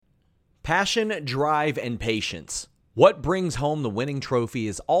Passion, drive, and patience. What brings home the winning trophy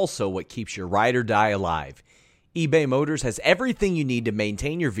is also what keeps your ride or die alive. eBay Motors has everything you need to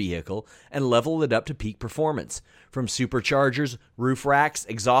maintain your vehicle and level it up to peak performance. From superchargers, roof racks,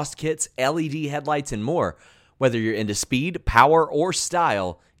 exhaust kits, LED headlights, and more. Whether you're into speed, power, or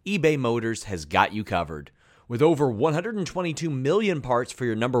style, eBay Motors has got you covered. With over 122 million parts for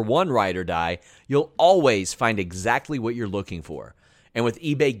your number one ride or die, you'll always find exactly what you're looking for. And with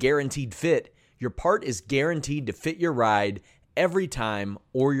eBay Guaranteed Fit, your part is guaranteed to fit your ride every time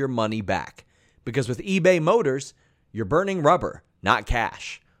or your money back. Because with eBay Motors, you're burning rubber, not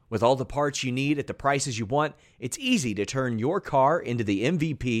cash. With all the parts you need at the prices you want, it's easy to turn your car into the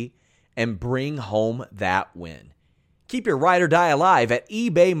MVP and bring home that win. Keep your ride or die alive at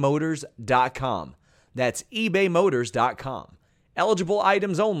ebaymotors.com. That's ebaymotors.com. Eligible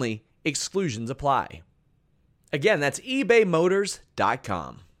items only. Exclusions apply. Again, that's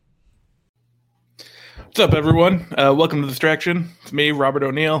ebaymotors.com. What's up, everyone? Welcome to Distraction. It's me, Robert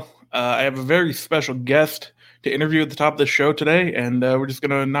O'Neill. I have a very special guest to interview at the top of the show today, and we're just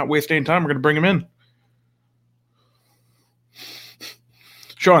going to not waste any time. We're going to bring him in.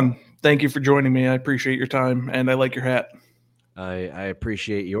 Sean, thank you for joining me. I appreciate your time, and I like your hat. I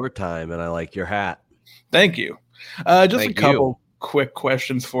appreciate your time, and I like your hat. Thank you. Just a couple quick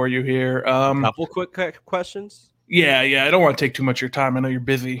questions for you here. A couple quick questions? Yeah. I don't want to take too much of your time. I know you're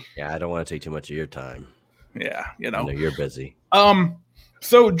busy. Yeah, I don't want to take too much of your time. Yeah, I know you're busy.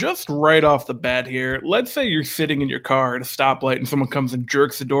 So just right off the bat here, let's say you're sitting in your car at a stoplight and someone comes and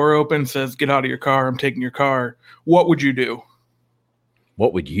jerks the door open, says, "Get out of your car, I'm taking your car." What would you do?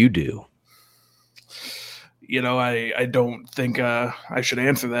 What would you do? You know, I don't think I should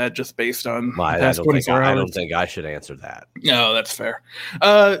answer that just based on I don't think I should answer that. No, that's fair.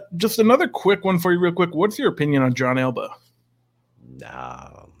 Just another quick one for you real quick. What's your opinion on John Alba?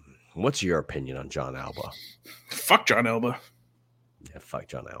 What's your opinion on John Alba? Fuck John Alba. Yeah, fuck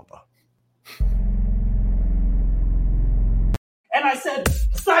John Alba. And I said,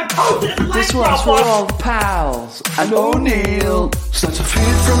 psychosis! This one's for all the pals and O'Neill. Starts to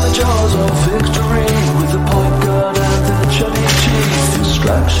feed from the jaws of victory with the point guard and the chubby cheese.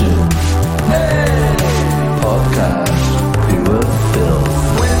 Distraction. Hey! Podcast. Pure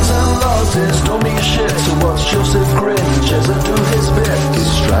filth. Wins and losses don't mean shit. So what's Joseph Grinch as I do his bit?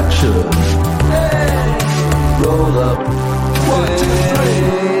 Distraction. Hey! Roll up. 1, 2, 3.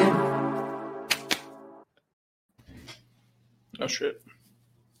 Oh, shit.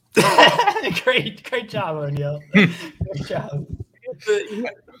 Great job, O'Neill. Great job.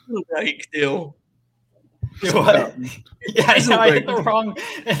 Like, still. What? Yeah, I know. I hit the wrong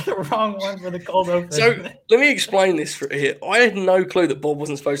one for the cold open. So let me explain this for here. I had no clue that Bob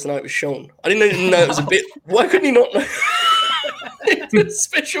wasn't supposed to know it was Sean. I didn't even know it was a bit. Why couldn't he not know? It's a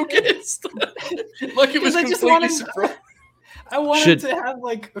special guest. Like it was completely surprised. I wanted to have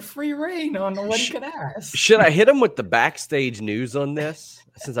like a free reign on what he could ask. Should I hit him with the backstage news on this?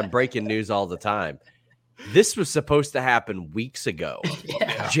 Since I'm breaking news all the time. This was supposed to happen weeks ago.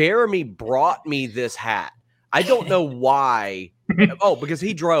 Yeah. Jeremy brought me this hat. I don't know why. Oh, because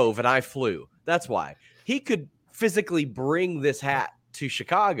he drove and I flew. That's why. He could physically bring this hat to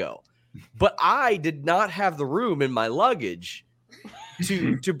Chicago. But I did not have the room in my luggage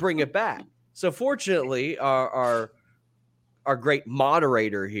to bring it back. So fortunately, our great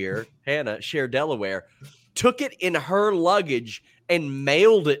moderator here, Hannah, Share Delaware, took it in her luggage and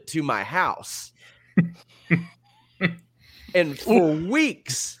mailed it to my house. And for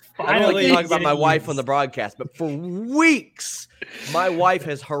weeks, I don't like to talk about my wife on the broadcast, but for weeks, my wife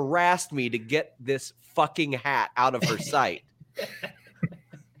has harassed me to get this fucking hat out of her sight.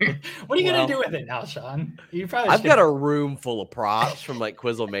 What are you going to do with it now, Sean? I've got a room full of props from like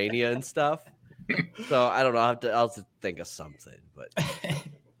Quizlemania and stuff. So I don't know. I'll have to think of something, but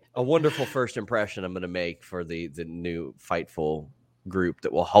a wonderful first impression I'm going to make for the new Fightful group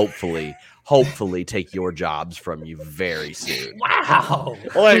that will hopefully take your jobs from you very soon. Wow.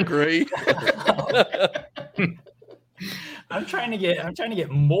 I agree. I'm trying to get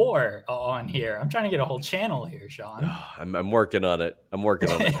more on here. I'm trying to get a whole channel here, Sean. I'm working on it. I'm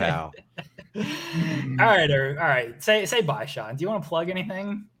working on it, pal. All right. Say bye, Sean. Do you want to plug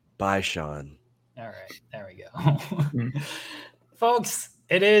anything? Bye, Sean. All right, there we go. Folks,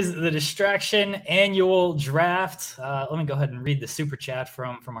 it is the Distraction annual draft. Let me go ahead and read the super chat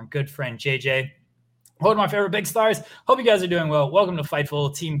from our good friend JJ. One of my favorite big stars. Hope you guys are doing well. Welcome to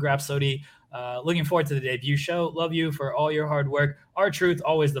Fightful, Team Grapsody. Looking forward to the debut show. Love you for all your hard work. R-Truth,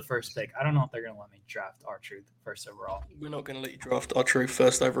 always the first pick. I don't know if they're going to let me draft R-Truth first overall. We're not going to let you draft R-Truth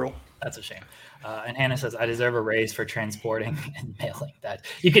first overall. That's a shame. And Hannah says, I deserve a raise for transporting and mailing that.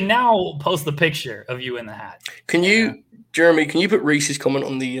 You can now post the picture of you in the hat. Can you, Jeremy, can you put Reese's comment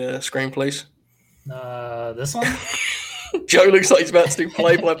on the screen, please? This one? Joe looks like he's about to do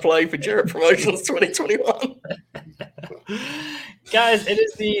play-by-play for Jarrett Promotions 2021. Guys, it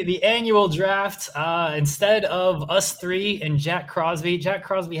is the annual draft. Instead of us three and Jack Crosby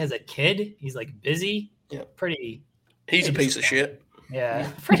has a kid. He's like busy. Yeah, He's a piece of shit.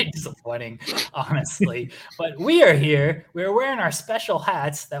 Yeah, pretty disappointing, honestly. But we are here. We're wearing our special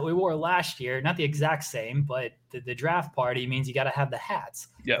hats that we wore last year. Not the exact same, but the draft party means you got to have the hats.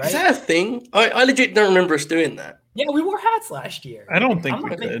 Yeah, right? Is that a thing? I legit don't remember us doing that. Yeah, we wore hats last year. I don't think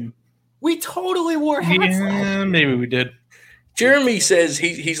we did. We totally wore hats last year. Maybe we did. Jeremy says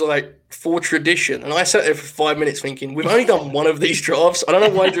he's like for tradition, and I sat there for 5 minutes thinking we've only done one of these drafts. I don't know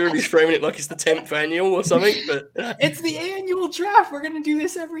why Jeremy's framing it like it's the 10th annual or something, but it's the annual draft. We're gonna do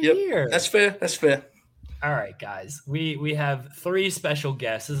this every year. That's fair. All right, guys. We have 3 special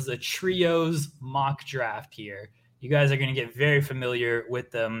guests. This is a trios mock draft here. You guys are gonna get very familiar with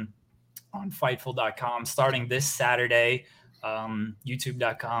them on Fightful.com starting this Saturday.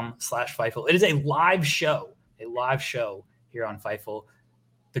 YouTube.com/Fightful. It is a live show here on Fightful,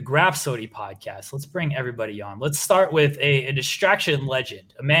 the Grapsody podcast. Let's bring everybody on. Let's start with a distraction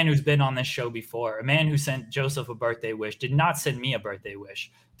legend, a man who's been on this show before, a man who sent Joseph a birthday wish, did not send me a birthday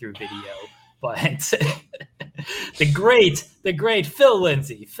wish through video, but the great Phil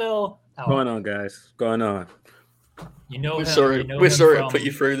Lindsay. Phil, what's going on, guys? Going on? You know we're him, sorry. We're sorry to put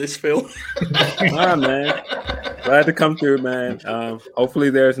you through this, Phil. Nah, man. Glad to come through, man. Hopefully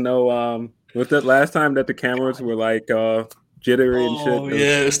there's no was that last time that the cameras were like jittery and shit? Oh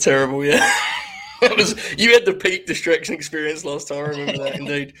yeah, it was terrible. Yeah, you had the peak distraction experience last time. I remember that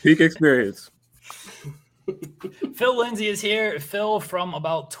indeed. Peak experience. Phil Lindsay is here. Phil from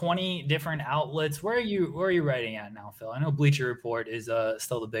about 20 different outlets. Where are you writing at now, Phil? I know Bleacher Report is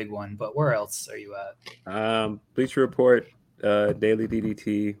still the big one, but where else are you at? Bleacher Report, Daily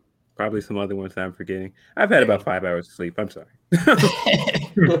DDT, probably some other ones that I'm forgetting. I've had about 5 hours of sleep. I'm sorry.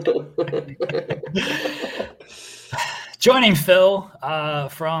 Joining Phil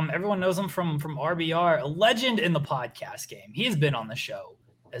from everyone knows him from RBR, a legend in the podcast game. He has been on the show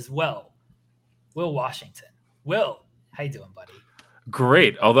as well. Will Washington. Will, how you doing, buddy?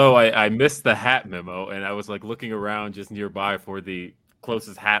 Great. Although I missed the hat memo, and I was like looking around just nearby for the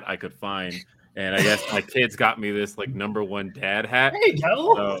closest hat I could find. And I guess my kids got me this like #1 dad hat. There you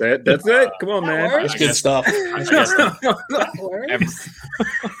go. So, that's it. Come on, man. That's good stuff.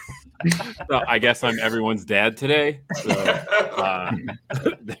 So I guess I'm everyone's dad today. So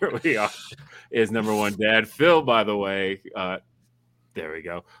there we are. Is #1 dad. Phil, by the way, there we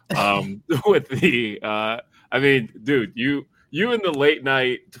go. With the, I mean, dude, you in the late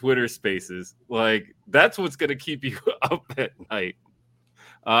night Twitter spaces, like that's what's gonna keep you up at night.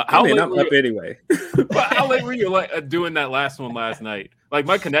 I'm up anyway. How late were you like doing that last one last night? Like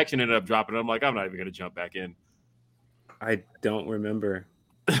my connection ended up dropping. I'm like, I'm not even gonna jump back in. I don't remember.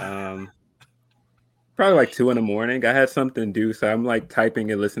 Probably like 2 a.m. I had something to do, so I'm like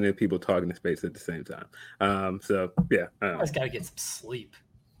typing and listening to people talking to space at the same time. So yeah, you guys gotta get some sleep.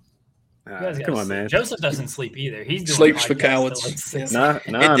 Come on, man. Joseph doesn't sleep either. He's doing sleeps for cowards. It man.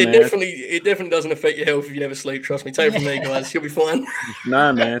 Definitely doesn't affect your health if you never sleep. Trust me. Take it from me, guys. You'll be fine.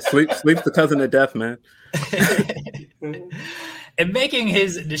 Nah, man. Sleep's the cousin of death, man. And making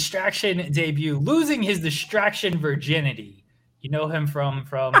his distraction debut, losing his distraction virginity. You know him from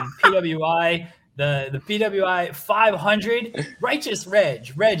PWI, the PWI 500. Righteous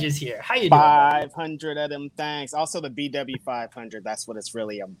Reg. Reg is here. How you doing? 500 of them thanks. Also the BW 500. That's what it's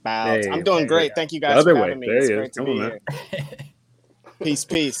really about. I'm doing great. Thank you guys for having me. It's great to be here.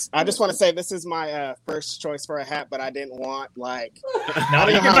 Peace. I just want to say this is my first choice for a hat, but I didn't want like. No,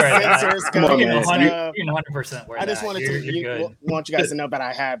 you can wear that. Come on, man. You can 100% wear that. I just wanted want you guys to know that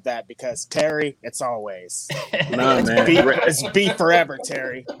I have that because Terry, it's always. Nah, man. It's beef forever,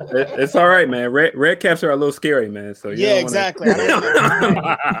 Terry. It's all right, man. Red caps are a little scary, man. So yeah, exactly. I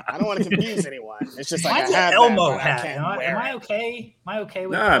don't want to confuse anyone. It's just like mine's I have an Elmo hat. Am I okay? Am I okay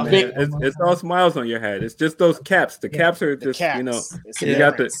with Nah, man. It's all smiles on your head. It's just those caps. The caps are just caps. You know. It's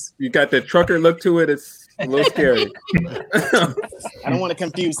You got the trucker look to it. It's a little scary. I don't want to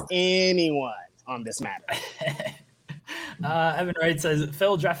confuse anyone on this matter. Evan Wright says,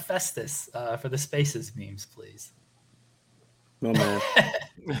 Phil, draft Festus for the Spaces memes, please. No man.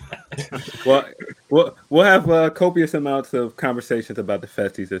 Well, we'll have copious amounts of conversations about the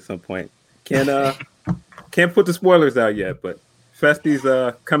Festies at some point. Can't put the spoilers out yet, but Festies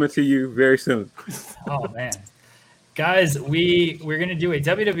coming to you very soon. Oh man. Guys, we're gonna do a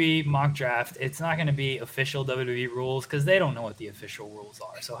WWE mock draft. It's not gonna be official WWE rules because they don't know what the official rules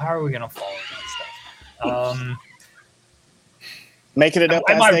are. So how are we gonna follow that stuff? Making it up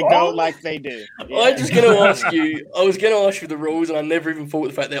as they go, like they do. Yeah. I was going to ask you the rules, and I never even thought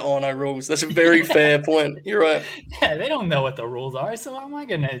the fact there are no rules. That's a very fair point. You're right. Yeah, they don't know what the rules are, so how am I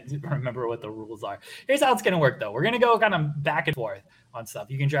going to remember what the rules are? Here's how it's going to work, though. We're going to go kind of back and forth on stuff.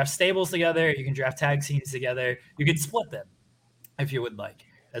 You can draft stables together. You can draft tag teams together. You can split them if you would like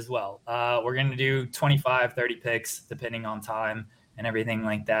as well. We're going to do 25, 30 picks, depending on time and everything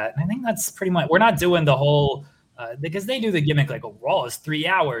like that. And I think that's pretty much – we're not doing the whole – because they do the gimmick like, Raw is 3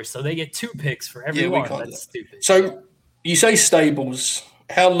 hours, so they get 2 picks for every one. That's stupid. So you say stables.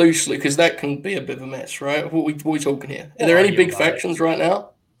 How loosely? Because that can be a bit of a mess, right? What we talking here? Are there any big factions right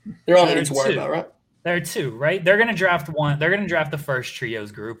now? There aren't any to worry about, right? There are 2, right? They're going to draft one. They're going to draft the first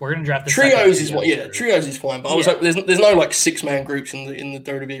trios group. We're going to draft the trios is what? Yeah, trios is fine. But I was like, there's no like 6-man groups in the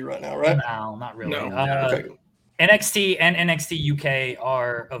WWE right now, right? No, not really. No. Okay. NXT and NXT UK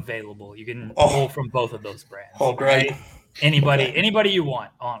are available. You can pull from both of those brands. Oh, great. Right? Anybody you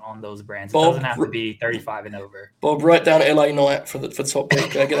want on those brands. It doesn't have to be 35 and over. Bob, write down LA Knight for the top pick.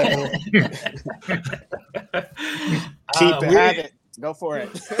 Get that have it. Go for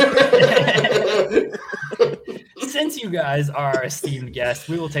it. Since you guys are our esteemed guests,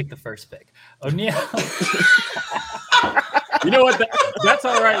 we will take the first pick. O'Neal. You know what? That's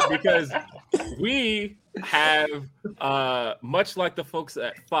all right because we have, much like the folks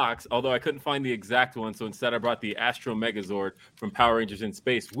at Fox, although I couldn't find the exact one, so instead I brought the Astro Megazord from Power Rangers in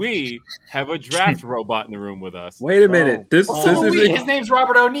Space. We have a draft robot in the room with us. Wait a minute. This is his name's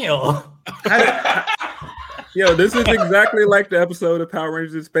Robert O'Neal. Yo, this is exactly like the episode of Power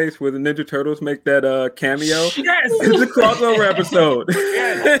Rangers in Space where the Ninja Turtles make that cameo. Yes. It's a crossover episode.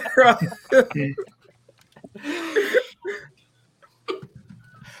 Yes.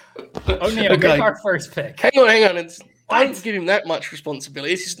 O'Neal, make our first pick. Hang on. Don't give him that much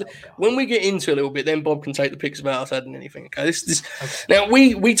responsibility. It's just when we get into a little bit, then Bob can take the picks about us adding anything. Okay. Okay. Now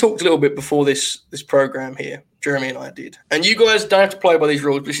we talked a little bit before this program here. Jeremy and I did, and you guys don't have to play by these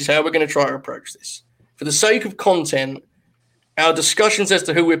rules. This is how we're going to try to approach this. For the sake of content, our discussions as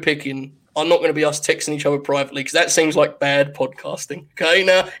to who we're picking are not going to be us texting each other privately because that seems like bad podcasting. Okay.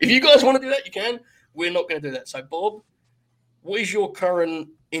 Now, if you guys want to do that, you can. We're not going to do that. So, Bob, what is your current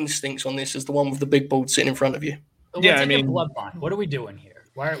instincts on this as the one with the big board sitting in front of you? Bloodline. What are we doing here?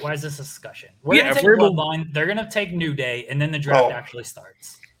 Why is this a discussion? We're going to take Bloodline. They're going to take New Day, and then the draft actually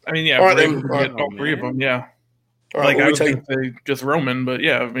starts. I mean, all three of them, yeah. All right, I was going to say just Roman, but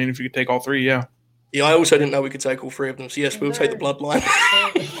yeah, I mean, if you could take all 3, yeah. Yeah, I also didn't know we could take all 3 of them. So, yes, we'll take the Bloodline.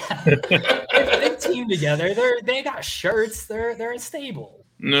 They team together. They got shirts. They're a stable.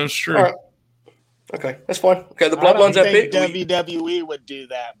 No, it's true. All right. Okay, that's fine. Okay, the Bloodline's that big. WWE would do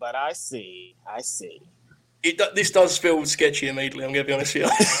that, but I see. This does feel sketchy immediately. I'm going to be honest with you.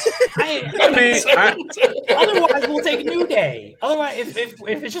 Otherwise, we'll take New Day. Otherwise,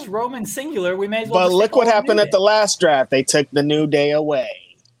 if it's just Roman singular, we may as well. But look what happened at the last draft. They took the New Day away.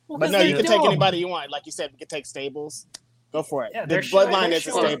 Well, but no, you can take anybody you want. Like you said, we could take stables. Go for it. Yeah, the Bloodline is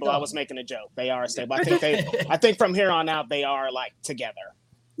a stable. I was making a joke. They are a stable. I think from here on out they are like together.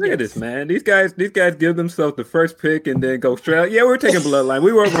 Look at this, man. These guys give themselves the first pick and then go straight out. Yeah, we're taking Bloodline.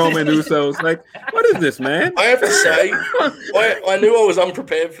 We weren't Roman Usos. Like, what is this, man? I have to say, I knew I was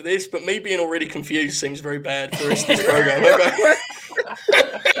unprepared for this, but me being already confused seems very bad for the rest of this program. I'm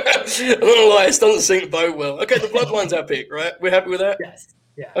not gonna lie, it doesn't seem to bode well. Okay, the Bloodline's our pick, right? We're happy with that? Yes.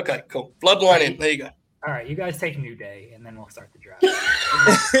 Yeah. Okay, cool. Bloodline in. There you go. All right, you guys take New Day, and then we'll start the draft.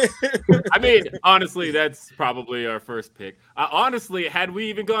 I mean, honestly, that's probably our first pick. Honestly, had we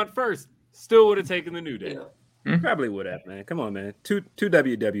even gone first, still would have taken the New Day. Yeah. Probably would have, man. Come on, man. Two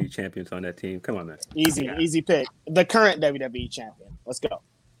WWE champions on that team. Come on, man. Easy pick. The current WWE champion. Let's go.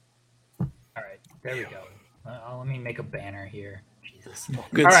 All right, there we go. Let me make a banner here. Jesus.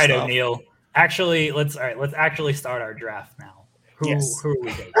 Good all right, stuff. O'Neal. Actually, let's actually start our draft now. Who are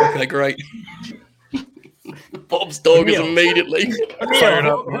we taking? Okay, great. Bob's dog is immediately fired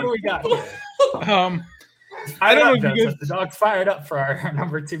up. Who do we got here? I don't know if you guys... The dog's fired up for our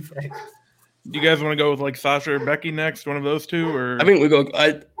number 2 pick. Do you guys want to go with like Sasha or Becky next? One of those two, or I think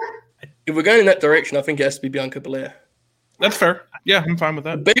if we're going in that direction, I think it has to be Bianca Belair. That's fair. Yeah, I'm fine with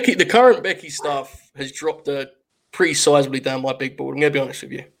that. The current Becky stuff has dropped pretty sizably down my big board. I'm going to be honest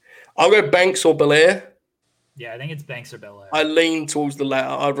with you. I'll go Banks or Belair. Yeah, I think it's Banks or Belair. I lean towards the latter.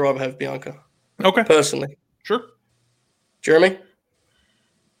 I'd rather have Bianca. Okay. Personally. Sure. Jeremy?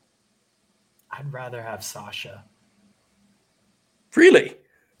 I'd rather have Sasha. Really?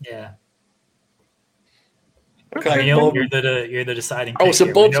 Yeah. Okay, Neil, Bob. you're the deciding. Oh, so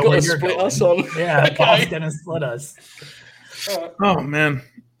here. Bob's got to split going. us on. Yeah, Okay. Bob's gonna split us. Oh man.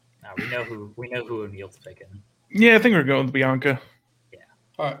 No, we know who Neil's picking. Yeah, I think we're going with Bianca. Yeah.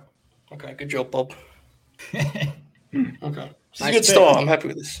 All right. Okay, good job, Bob. Okay. It's a Nice good start. I'm happy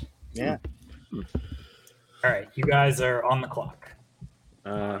with this. Yeah. All right, you guys are on the clock.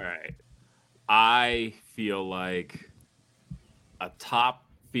 All right. I feel like a top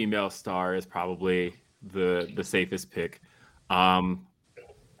female star is probably the safest pick. I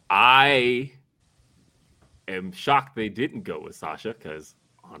am shocked they didn't go with Sasha because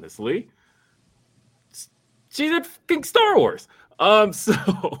honestly, she's in fucking Star Wars.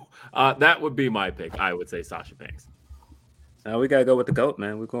 So that would be my pick. I would say Sasha Banks. We gotta go with the GOAT,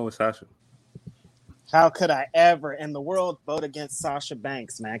 man. We're going with Sasha. How could I ever in the world vote against Sasha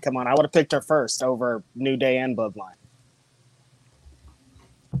Banks, man? Come on. I would have picked her first over New Day and Bloodline.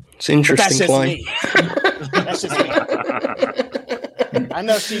 It's interesting, That's Klein. That's just me. I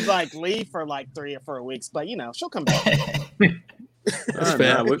know she'd like leave for like 3 or 4 weeks, but you know, she'll come back. That's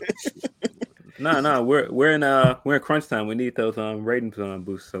fair. We're in crunch time. We need those ratings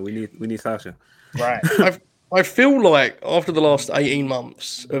boosts, so we need Sasha. Right. I feel like after the last 18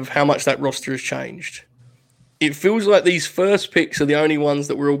 months of how much that roster has changed, it feels like these first picks are the only ones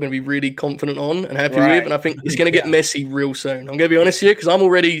that we're all going to be really confident on and happy with. And I think it's going to get messy real soon. I'm going to be honest here because I'm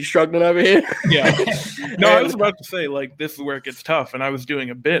already struggling over here. Yeah. No, I was about to say, like, this is where it gets tough. And I was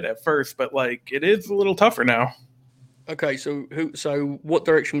doing a bit at first, but, like, it is a little tougher now. Okay, so what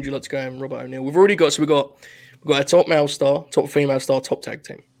direction would you like to go in, Robert O'Neill? We've got a top male star, top female star, top tag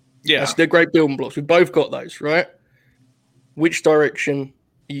team. Yeah. They're great building blocks. We've both got those, right? Which direction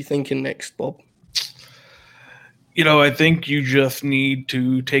are you thinking next, Bob? You know, I think you just need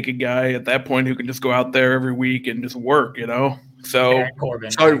to take a guy at that point who can just go out there every week and just work, you know? So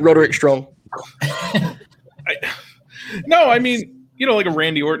Roderick Strong. I mean, you know, like a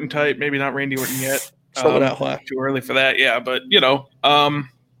Randy Orton type, maybe not Randy Orton yet. It's not that high. Too early for that, yeah. But, you know.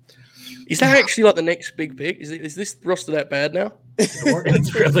 Is that actually like the next big pick? Is this roster that bad now?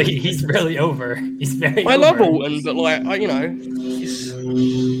 Orton's he's really over. He's very I over. love Orton, but like, I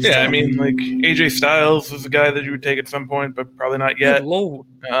mean, like AJ Styles is a guy that you would take at some point, but probably not yet. Lord.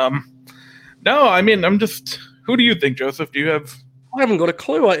 No, I mean, who do you think, Joseph? Do you have? I haven't got a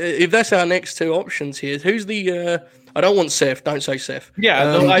clue. If that's our next two options here, who's the? I don't want Seth. Don't say Seth.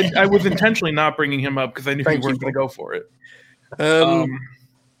 Yeah, I was intentionally not bringing him up because I knew you weren't going to go for it. No,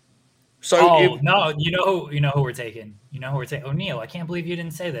 you know who we're taking. You know who we're taking. O'Neal, I can't believe you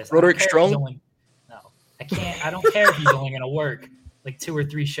didn't say this. Roderick Strong. No, I can't. I don't care if he's only going to work like 2 or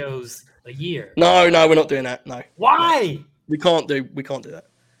 3 shows a year. No, we're not doing that. No. Why? We can't do that.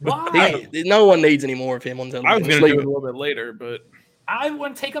 Why? No one needs any more of him on television. I was going to do it a little bit later, but I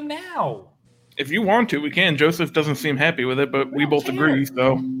want to take him now. If you want to, we can. Joseph doesn't seem happy with it, but we both agree.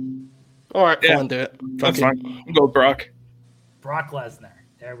 So, all right, fine, do it. That's fine. We'll go with Brock. Brock Lesnar.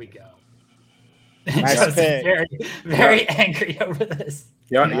 There we go. Nice pick. Very angry over this.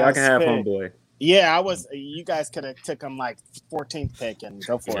 Y'all can have homeboy. Yeah, you guys could have took him like 14th pick and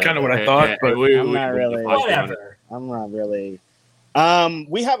go for it. Kind of what I thought, but I'm not really. Whatever. I'm not really.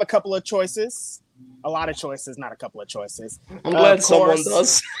 We have a couple of choices. A lot of choices, not a couple of choices. I'm glad someone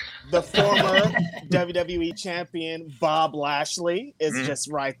does. The former WWE champion Bob Lashley is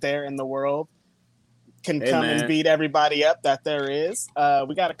just right there in the world. Can come and beat everybody up that there is.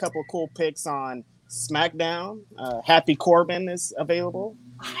 We got a couple of cool picks on SmackDown. Happy Corbin is available.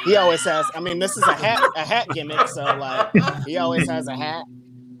 He always has. I mean, this is a hat gimmick, so like he always has a hat.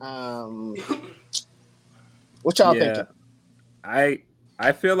 What y'all thinking?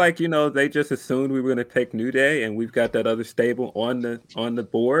 I feel like, you know, they just assumed we were going to pick New Day, and we've got that other stable on the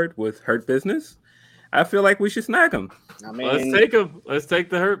board with Hurt Business. I feel like we should snag them. I mean, let's take them. Let's take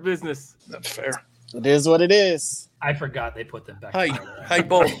the Hurt Business. That's fair. It is what it is. I forgot they put them back. Hey,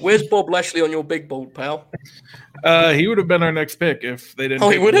 Bob. Where's Bob Lashley on your big board, pal? He would have been our next pick if they didn't. Oh,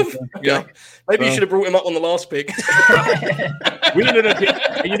 he would have. Yeah. Maybe you should have brought him up on the last pick. We ended up.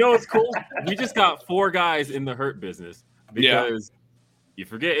 You know what's cool? We just got 4 guys in the Hurt Business because you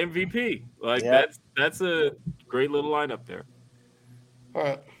forget MVP. Like that's a great little lineup there. All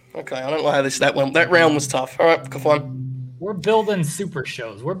right. Okay. I don't know how that went. That round was tough. All right. Come on. We're building super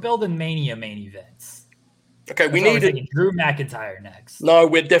shows. We're building Mania main events. Okay, we need Drew McIntyre next. No,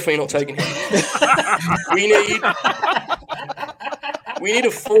 we're definitely not taking him. we need a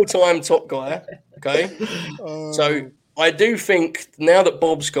full-time top guy Okay, so I do think now that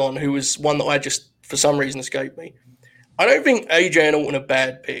Bob's gone, who was one that I just for some reason escaped me. I don't think AJ and Orton are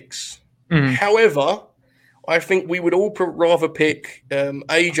bad picks. However, I think we would all rather pick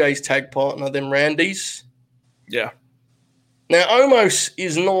AJ's tag partner than Randy's. Yeah. Now, Omos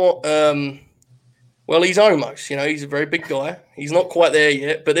is not. Well, he's Omos. You know, he's a very big guy. He's not quite there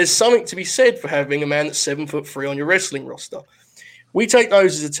yet, but there's something to be said for having a man that's 7'3" on your wrestling roster. We take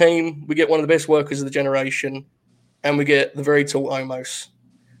those as a team. We get one of the best workers of the generation, and we get the very tall Omos.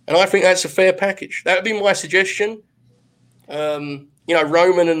 And I think that's a fair package. That would be my suggestion. You know,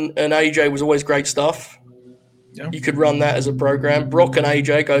 Roman and AJ was always great stuff. Yeah. You could run that as a program. Brock and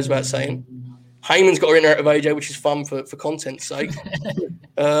AJ goes without saying. Heyman's got to interact with AJ, which is fun for content's sake.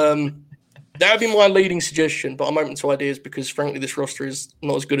 That would be my leading suggestion, but I'm open to ideas because, frankly, this roster is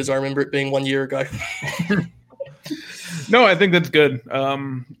not as good as I remember it being 1 year ago. No, I think that's good.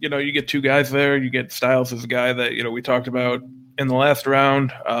 You know, you get two guys there. You get Styles as a guy that, you know, we talked about in the last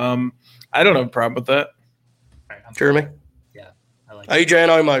round. I don't have a problem with that. All right, Jeremy? Yeah, I like AJ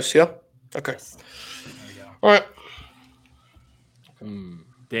and Omos, yeah? Okay. Yes. There we go. All right.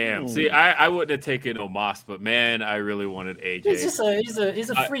 Damn. See, I wouldn't have taken Omos, but man, I really wanted AJ. He's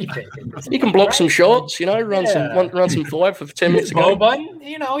a free pick. He can block some shots, you know, run some five for 10 minutes ago. Button,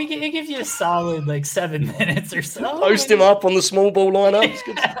 you know, he gives you a solid like 7 minutes or so. Post him up on the small ball lineup.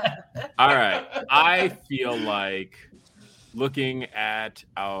 All right. I feel like looking at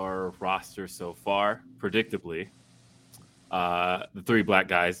our roster so far, predictably, the three black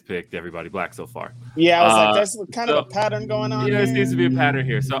guys picked everybody black so far. Yeah, I was like, there's kind of a pattern going on. Yeah, there seems to be a pattern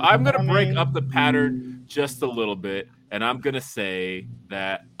here. So I'm going to break up the pattern just a little bit, and I'm going to say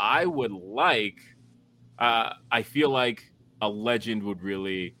that I would like, I feel like a legend would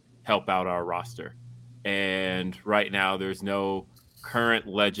really help out our roster. And right now, there's no current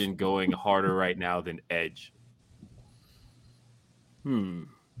legend going harder right now than Edge.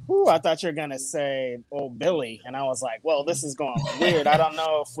 Ooh, I thought you were gonna say old Billy, and I was like, "Well, this is going weird. I don't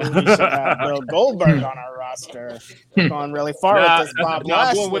know if we should have Bill Goldberg on our roster." We're going really far with this Bob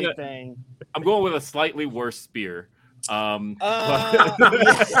Lashley thing. I'm going with a slightly worse spear, but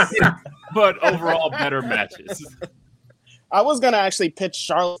overall better matches. I was gonna actually pitch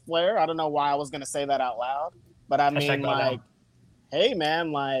Charlotte Flair. I don't know why I was gonna say that out loud, but I mean, like, hey,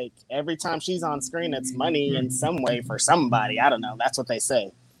 man, like every time she's on screen, it's money in some way for somebody. I don't know. That's what they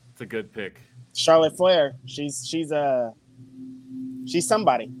say. It's a good pick. Charlotte Flair. She's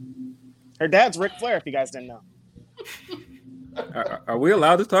somebody. Her dad's Ric Flair, if you guys didn't know. Are we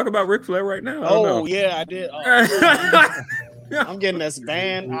allowed to talk about Ric Flair right now? Oh, yeah, I did. Oh, I'm getting this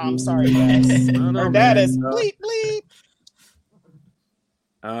banned. I'm sorry, guys. Her dad is bleep,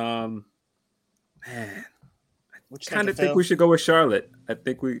 bleep. Man. Kind of think we should go with Charlotte. That's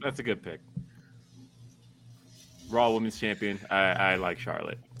a good pick. Raw Women's Champion. I like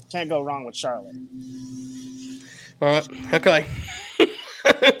Charlotte. Can't go wrong with Charlotte. All right. Okay.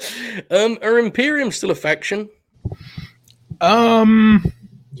 Are Imperium still a faction? Yeah.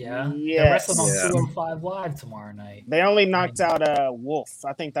 Yes. They're wrestling on 205 Live tomorrow night. They only knocked out Wolf.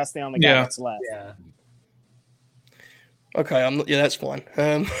 I think that's the only guy that's left. Yeah. Okay, that's fine.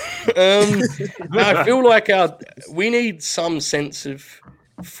 I feel like we need some sense of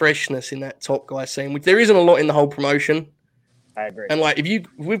freshness in that top guy scene. There isn't a lot in the whole promotion. I agree. And like,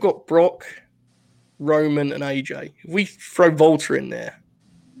 we've got Brock, Roman, and AJ. If we throw Volta in there,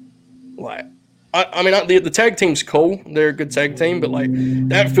 like, I mean, the tag team's cool. They're a good tag team, but like,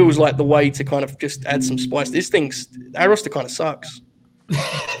 that feels like the way to kind of just add some spice. Our roster kind of sucks.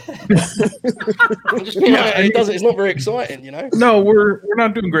 It's not very exciting, you know. No, we're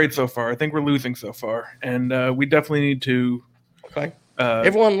not doing great so far. I think we're losing so far, and we definitely need to. Okay.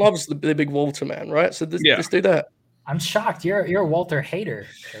 Everyone loves the big Walter man, right? So just do that. I'm shocked. You're a Walter hater,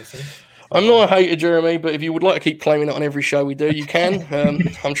 Joseph. I'm not a hater, Jeremy, but if you would like to keep claiming it on every show we do, you can.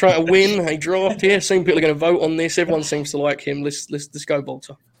 I'm trying to win a draft here. Soon people are going to vote on this. Everyone seems to like him. Let's go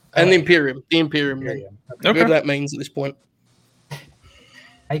Walter and the Imperium. Okay. Whatever that means at this point.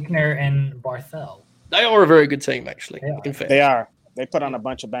 Eichner and Barthel. They are a very good team, actually. In fact, they are. They put on a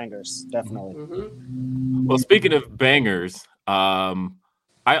bunch of bangers, definitely. Mm-hmm. Well, speaking of bangers, I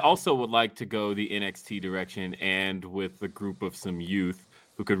also would like to go the NXT direction and with a group of some youth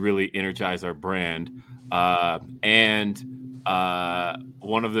who could really energize our brand. And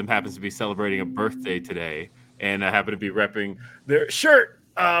one of them happens to be celebrating a birthday today, and I happen to be repping their shirt.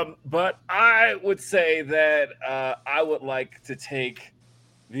 But I would say that I would like to take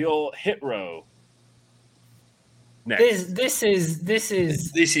the old Hit Row next. This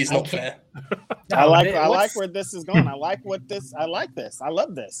is not fair. I like where this is going. I like this. I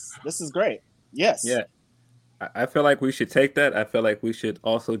love this. This is great. Yes. Yeah. I feel like we should take that. I feel like we should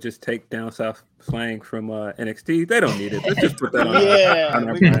also just take Down South slang from NXT. They don't need it. Let's just put that on.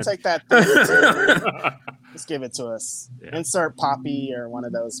 Yeah, we can take that. Just give it to us. Yeah. Insert Poppy or one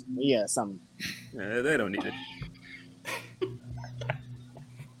of those. Yeah, something. Yeah, they don't need it.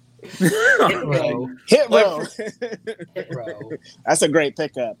 Hit row. Hit row. Hit row. That's a great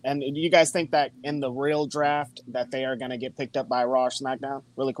pickup. And do you guys think that in the real draft that they are going to get picked up by Raw or SmackDown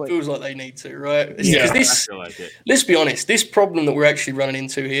really quick? Feels like they need to, right? Yeah, I feel like it. Let's be honest. This problem that we're actually running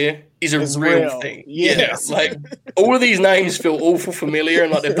into here is a real thing. Yes. Yeah, like all of these names feel awful familiar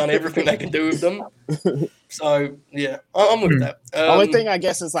and like they've done everything they can do with them. So yeah, I'm with that. Only thing I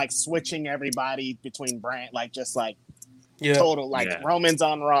guess is like switching everybody between brand, like just like. Yeah. Total Roman's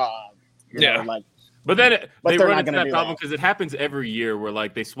on Raw. You know, like, but then they run into that problem because it happens every year where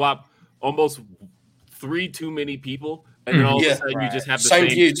like they swap almost 3 too many people, and then all of a sudden you just have the same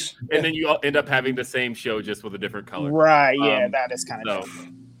feuds, and then you end up having the same show just with a different color. Right? Yeah, that is kind of.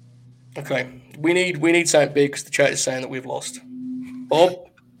 Okay, we need something big because the chat is saying that we've lost. Bob,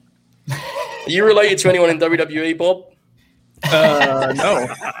 are you related to anyone in WWE, Bob? No.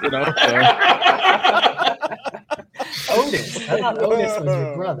 You know. Otis. I thought Otis was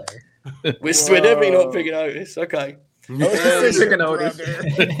your brother. We're definitely not picking Otis. Okay. Picking Otis.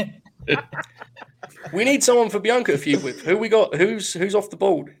 We need someone for Bianca to feud with. Who we got? Who's off the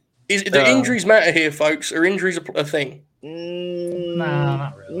board? The injuries matter here, folks? Are injuries a thing? No,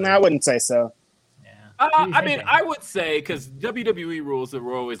 not really. No, I wouldn't say so. I mean, I would say because WWE rules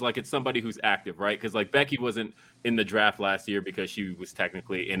were always like it's somebody who's active, right? Because like Becky wasn't in the draft last year because she was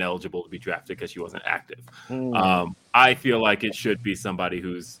technically ineligible to be drafted because she wasn't active. I feel like it should be somebody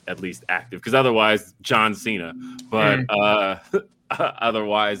who's at least active because otherwise John Cena. But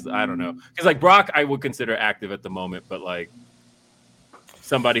otherwise, I don't know. Because like Brock, I would consider active at the moment, but like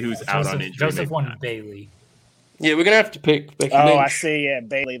somebody who's out on injury. Joseph won Bailey. Yeah, we're gonna have to pick Becky Lynch. Oh, I see. Yeah,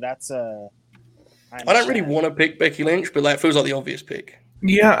 Bailey. That's I don't really want to pick Becky Lynch, but that feels like the obvious pick.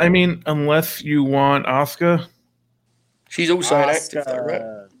 Yeah, I mean, unless you want Asuka. She's also inactive, though, right?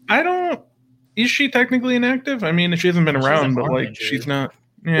 I don't. Is she technically inactive? I mean, she hasn't been around, but like, she's not.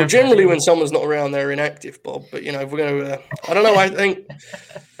 Yeah. Well, generally, when someone's not around, they're inactive, Bob. But you know, if we're going to, I don't know. I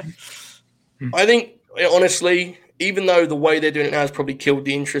think honestly, even though the way they're doing it now has probably killed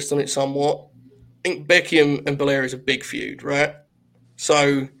the interest on it somewhat, I think Becky and Belair is a big feud, right?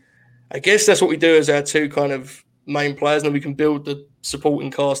 So. I guess that's what we do as our two kind of main players, and then we can build the supporting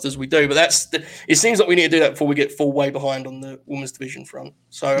cast as we do. But it seems like we need to do that before we get full way behind on the women's division front.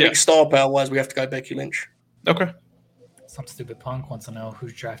 So I think star power wise, we have to go Becky Lynch. Okay. Some stupid punk wants to know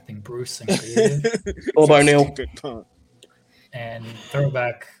who's drafting Bruce and creative. Bob O'Neill. And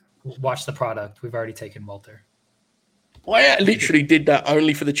throwback, watch the product. We've already taken Walter. I literally did that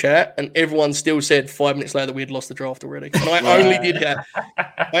only for the chat, and everyone still said 5 minutes later we had lost the draft already. And I only did that.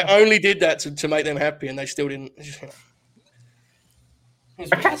 I only did that to make them happy, and they still didn't.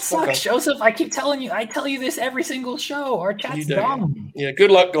 Our chat sucks, Joseph. I keep telling you. I tell you this every single show. Our chat's dumb. Yeah. Good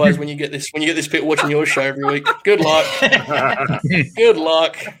luck, guys. When you get this bit watching your show every week. Good luck. Good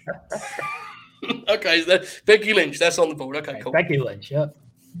luck. Okay, so Becky Lynch. That's on the board. Okay, cool. Becky Lynch. Yep.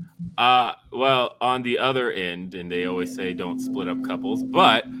 Well, on the other end, and they always say don't split up couples,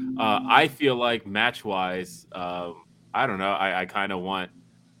 but I feel like match-wise, I don't know. I kind of want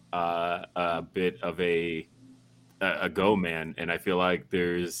a bit of a go man, and I feel like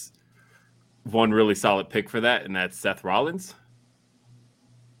there's one really solid pick for that, and that's Seth Rollins.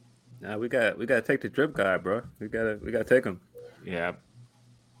 Nah, we gotta take the drip guy, bro. We gotta take him. Yeah.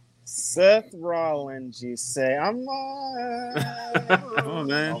 Seth Rollins, you say? I'm not. Come on,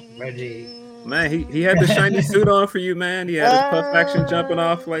 man. Reggie. Man, he had the shiny suit on for you, man. He had his puff action jumping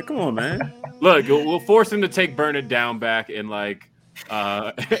off. Like, come on, man. Look, we'll force him to take Burn It Down back and like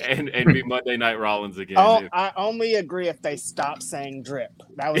and be Monday Night Rollins again. Oh, I only agree if they stop saying drip.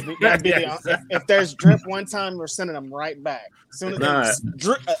 That'd be if there's drip one time, we're sending them right back. As soon as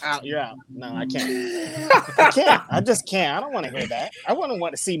drip out, you're out. No, I can't. I just can't. I don't want to hear that. I wouldn't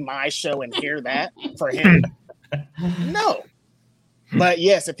want to see my show and hear that for him. No. But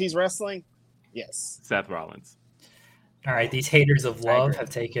yes, if he's wrestling, yes. Seth Rollins. All right, these haters of love have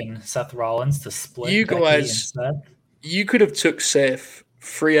taken Seth Rollins to split. You guys, you could have took Seth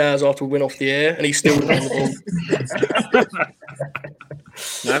 3 hours after we went off the air, and he still was on the ball.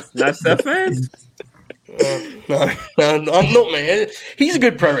 Not Seth fans. No, I'm not, man. He's a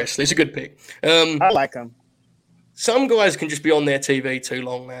good pro wrestler. He's a good pick. I like him. Some guys can just be on their TV too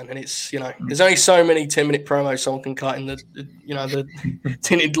long, man, and it's there's only so many 10-minute promos someone can cut in the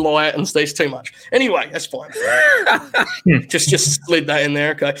tinted light and stays too much. Anyway, that's fine. just slid that in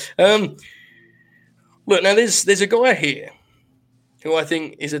there, okay. Look, now there's a guy here who I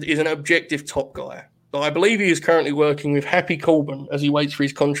think is an objective top guy. But I believe he is currently working with Happy Corbin as he waits for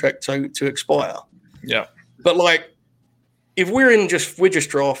his contract to expire. Yeah. But like, if we're just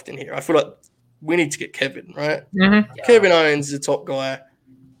drafting here, I feel like we need to get Kevin, right? Mm-hmm. Yeah. Kevin Owens is a top guy.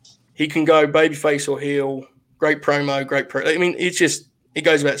 He can go babyface or heel. Great promo, I mean, it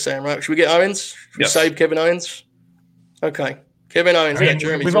goes without saying, right? Should we get Owens? Should we save Kevin Owens? Okay. Kevin Owens. I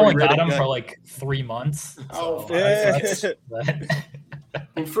mean, we've only got him for like 3 months. Oh, so yeah.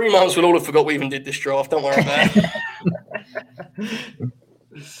 In 3 months, we'll all have forgot we even did this draft. Don't worry about it.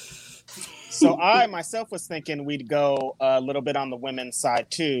 So I myself was thinking we'd go a little bit on the women's side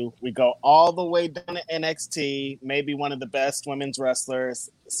too. We go all the way down to NXT, maybe one of the best women's wrestlers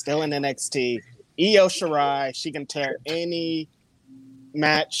still in NXT. Io Shirai, she can tear any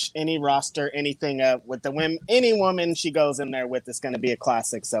match, any roster, anything up with the women. Any woman she goes in there with is going to be a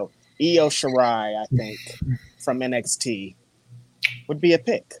classic. So Io Shirai, I think, from NXT would be a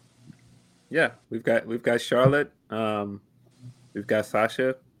pick. Yeah, we've got Charlotte. We've got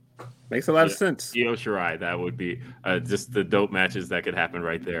Sasha. Makes a lot of sense. Io Shirai, that would be just the dope matches that could happen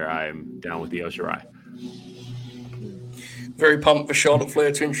right there. I am down with Io Shirai. Very pumped for Charlotte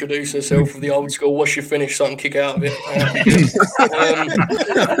Flair to introduce herself with the old school "what's your finish" so I can kick out of it.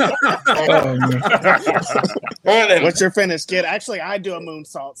 All right, then. What's your finish, kid? Actually, I do a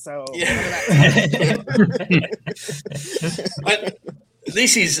moonsault, so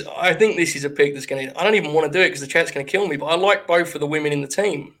I think this is a pick that's going to. I don't even want to do it because the chat's going to kill me. But I like both of the women in the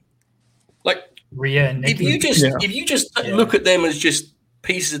team. Like Rhea and Nikki. If you just look at them as just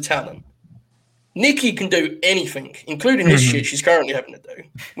pieces of talent. Nikki can do anything, including this shit she's currently having to do,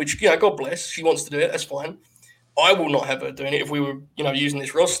 which, God bless. She wants to do it. That's fine. I will not have her doing it if we were, using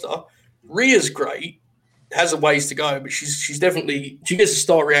this roster. Rhea's great, has a ways to go, but she gets a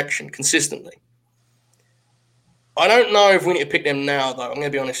star reaction consistently. I don't know if we need to pick them now, though. I'm going to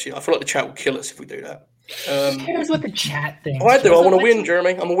be honest with you. I feel like the chat will kill us if we do that. Here's what the chat thinks. I do. I want to win,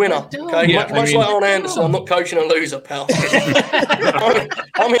 Jeremy. I'm a winner. Okay, much like Arn Anderson, I'm not coaching a loser, pal.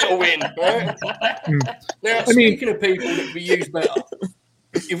 I'm here to win. Right? Now, speaking of people that we use better,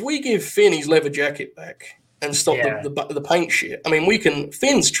 if we give Finn his leather jacket back and stop the paint shit, I mean, we can.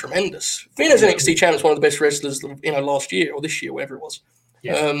 Finn's tremendous. Finn as NXT champ is one of the best wrestlers, last year or this year, whatever it was.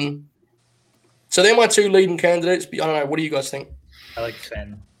 Yeah. So they're my two leading candidates. But I don't know. What do you guys think? I like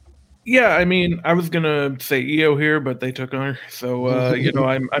Finn. Yeah, I mean, I was gonna say Io here, but they took her, so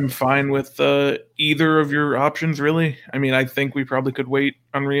I'm fine with either of your options. Really, I mean, I think we probably could wait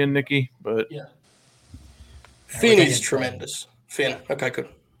on Rhea and Nikki, but Finn is tremendous. Finn, okay, good.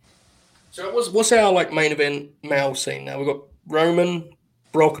 So what's our main event male scene now? We've got Roman,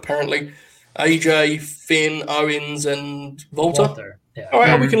 Brock apparently, AJ, Finn, Owens, and Walter. Yeah. All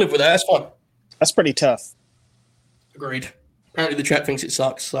right, we can live with that. That's fine. That's pretty tough. Agreed. Apparently the chat thinks it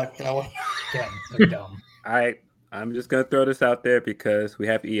sucks, so what? Yeah, they're dumb. I'm just gonna throw this out there because we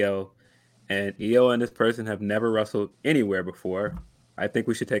have Io, and Io and this person have never wrestled anywhere before. I think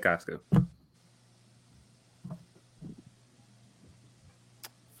we should take Asuka.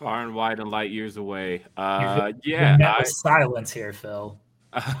 Far and wide and light years away. Silence here, Phil.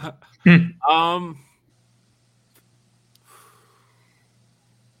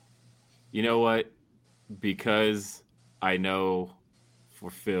 You know what? Because I know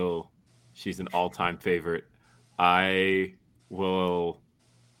for Phil, she's an all-time favorite. I will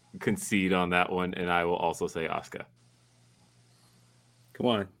concede on that one, and I will also say Asuka. Come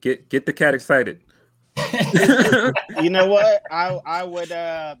on, get the cat excited. You know what? I would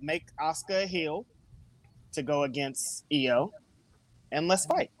make Asuka a heel to go against Io, and let's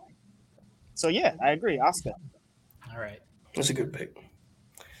fight. So yeah, I agree, Asuka. All right, that's a good pick.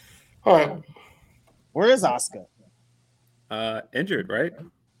 All right, where is Asuka? Injured, right?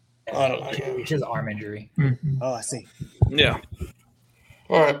 I don't know. She has an arm injury. Mm-hmm. Oh, I see. Yeah.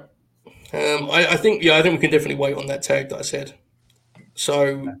 All right. I think we can definitely wait on that tag that I said.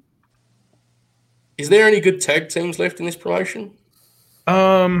 So, is there any good tag teams left in this promotion?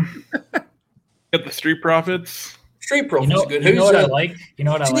 Got the Street Profits. Street Profits are good. You know what I like? You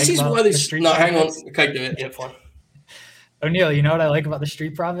know what I like about the Street Profits? Hang on. Okay, do it. Yeah, fine. O'Neal, you know what I like about the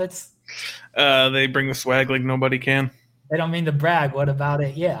Street Profits? They bring the swag like nobody can. I don't mean to brag. What about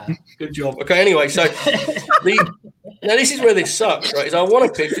it? Yeah. Good job. Okay, anyway, so now this is where this sucks, right? Is I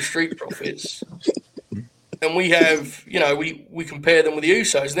want to pick the Street Profits, and we have, we compare them with the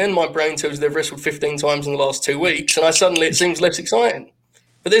Usos. And then my brain tells they've wrestled 15 times in the last 2 weeks, and it seems less exciting.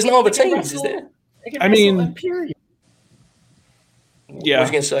 But there's no other teams, is there? I mean, period. Yeah.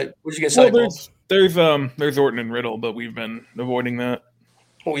 What was you going to say? Well, there's Orton and Riddle, but we've been avoiding that.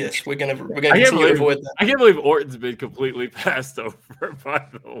 Oh yes, we're gonna continue to avoid that. I can't believe Orton's been completely passed over. By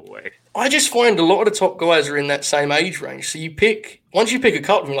the way, I just find a lot of the top guys are in that same age range. So once you pick a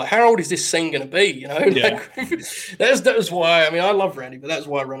couple of them, like how old is this scene going to be? You know, that's why. I mean, I love Randy, but that's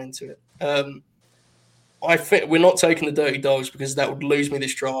why I run into it. I think we're not taking the Dirty Dogs because that would lose me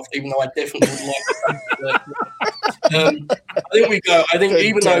this draft, even though I definitely would like to. I think we go. I think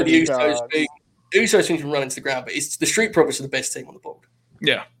even though the Usos seem to run into the ground, but it's the Street Profits are the best team on the board.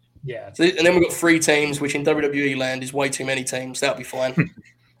 Yeah. Yeah. So, and then we've got 3 teams, which in WWE land is way too many teams. That'll be fine.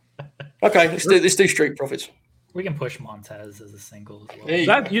 Okay, let's do Street Profits. We can push Montez as a single as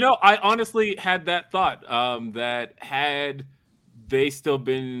well. I honestly had that thought that had they still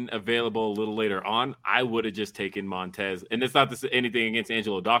been available a little later on, I would have just taken Montez. And it's not anything against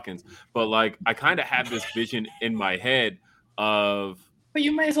Angelo Dawkins, but like I kind of had this vision in my head of. But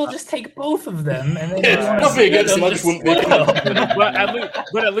you may as well just take both of them, and then nothing against them. I just wouldn't.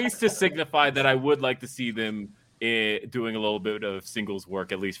 But at least to signify that I would like to see them doing a little bit of singles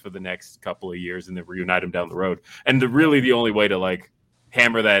work, at least for the next couple of years, and then reunite them down the road. And really, the only way to like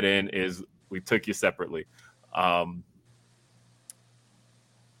hammer that in is we took you separately. Shinsuke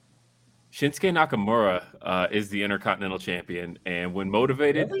Nakamura is the Intercontinental Champion, and when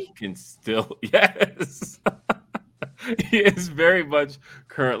motivated, can still yes. He is very much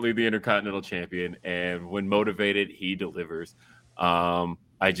currently the Intercontinental Champion, and when motivated, he delivers. I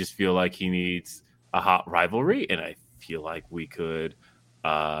just feel like he needs a hot rivalry, and I feel like we could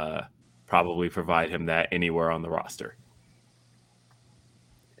probably provide him that anywhere on the roster.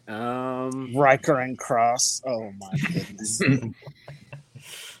 Riker and Cross. Oh my goodness!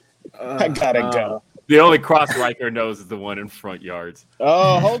 I gotta go. The only Cross Riker knows is the one in front yards.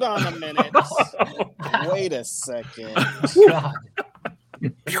 Oh, hold on a minute. Wait a second.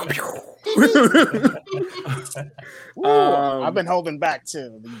 I've been holding back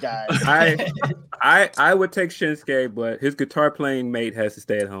too, you guys. I would take Shinsuke, but his guitar playing mate has to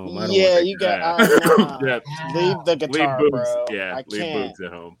stay at home. You got leave the guitar, leave bro. Yeah, I leave can't. Boogs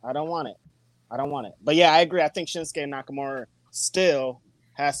at home. I don't want it. But yeah, I agree. I think Shinsuke Nakamura still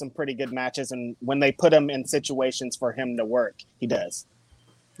has some pretty good matches, and when they put him in situations for him to work, he does.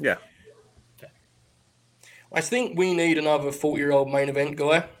 Yeah. I think we need another 40-year-old main event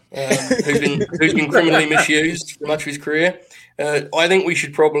guy who's been criminally misused for much of his career. I think we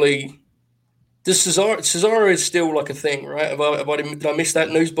should probably. Does Cesaro is still like a thing, right? Did I miss that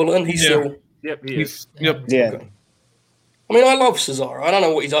news bulletin? He's still. Yep, he is. Yep. Yeah. Okay. I mean, I love Cesaro. I don't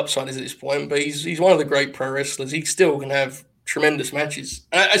know what his upside is at this point, but he's one of the great pro wrestlers. He still can have tremendous matches.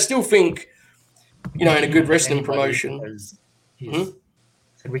 I still think, in a good wrestling promotion.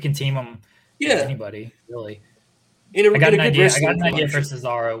 We can team him with anybody, really. I got an idea for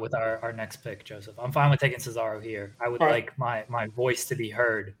Cesaro with our next pick, Joseph. I'm fine with taking Cesaro here. I would like my voice to be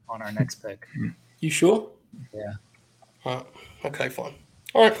heard on our next pick. You sure? Yeah. All right. Okay, fine.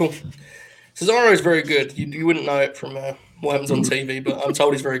 All right, cool. Cesaro is very good. You wouldn't know it from what happens on TV, but I'm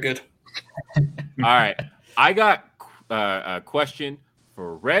told he's very good. All right. I got a question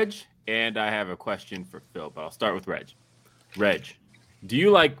for Reg, and I have a question for Phil, but I'll start with Reg. Reg, do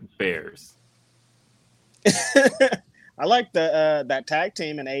you like bears? I like that tag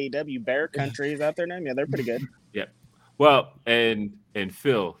team in AEW, Bear Country. Is that their name? Yeah, they're pretty good. Yep. Well, and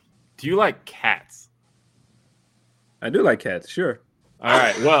Phil, do you like cats? I do like cats, sure. All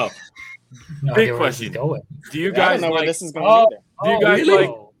right. Well, big question. Do you guys I don't know like? Where this is going do you guys like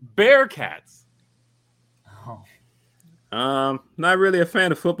bear cats? Not really a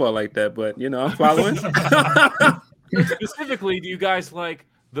fan of football like that, but I'm following. Specifically, do you guys like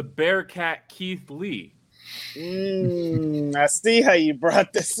the Bearcat Keith Lee? I see how you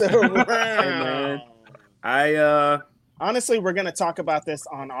brought this around. Honestly, we're going to talk about this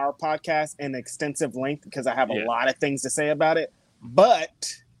on our podcast in extensive length because I have a lot of things to say about it.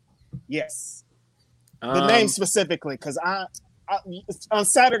 But yes, the name specifically, because I on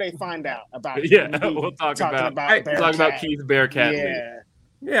Saturday find out about it. Yeah, we'll talk about Keith Bearcat Lee.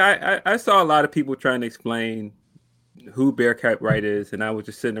 Yeah, I saw a lot of people trying to explain who Bearcat Wright is, and I was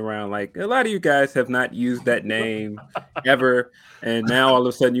just sitting around like, a lot of you guys have not used that name ever, and now all of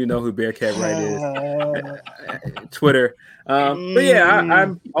a sudden you know who Bearcat Wright is. Twitter. But yeah,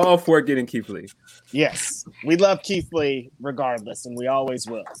 I'm all for getting Keith Lee. Yes, we love Keith Lee regardless, and we always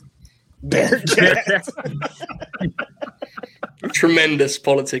will. Bearcat. Tremendous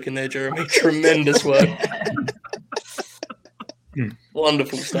politic in there, Jeremy. Tremendous work.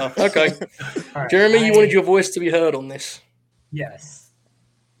 Wonderful stuff. Okay. Right, Jeremy, you wanted your voice to be heard on this. Yes.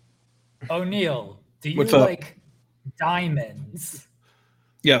 O'Neal, do you like diamonds?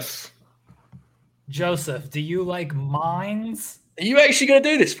 Yes. Joseph, do you like mines? Are you actually going to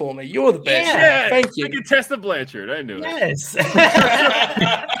do this for me? You're the best. Yeah, thank you. I can test the Blanchard. I knew it. Yes.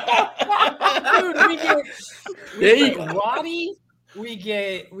 Dude, we get Roddy. We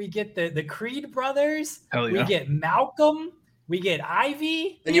get the Creed brothers. Hell yeah. We get Malcolm. We get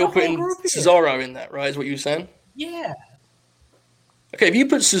Ivy. And you're putting Cesaro in that, right? Is what you were saying? Yeah. Okay, if you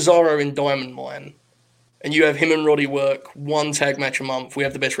put Cesaro in Diamond Mine and you have him and Roddy work one tag match a month, we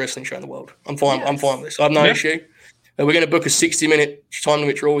have the best wrestling show in the world. I'm fine. Yes. I'm fine with this. I have no issue. We're going to book a 60-minute time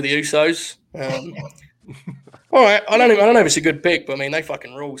limit draw with the Usos. All right. I don't know if it's a good pick, but I mean, they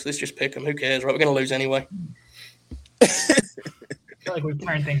fucking rule. So let's just pick them. Who cares, right? We're going to lose anyway. I feel like we've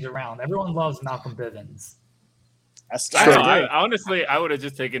turned things around. Everyone loves Malcolm Bivens. That's true. Honestly, I would have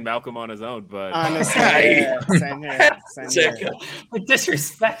just taken Malcolm on his own, but honestly, same here. With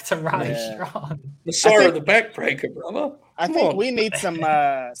disrespect to Roddy Strong. The sorrow of the backbreaker, brother. I think we need some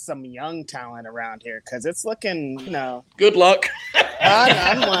young talent around here because it's looking, Good luck.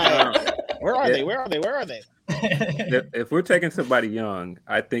 I'm like, where are they? Where are they? If we're taking somebody young,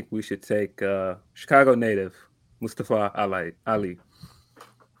 I think we should take Chicago native Mustafa Ali.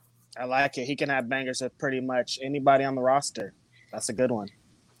 I like it. He can have bangers with pretty much anybody on the roster. That's a good one.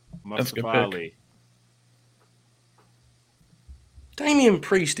 Mustafa Ali. Damian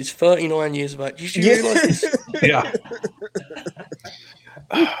Priest is 39 years of age. Did you realize this? Yeah.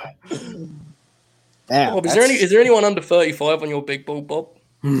 Damn, Bob, is there anyone under 35 on your big ball, Bob?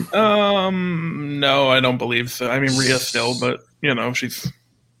 No, I don't believe so. I mean, Rhea still, but she's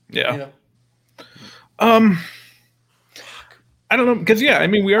yeah. I don't know, because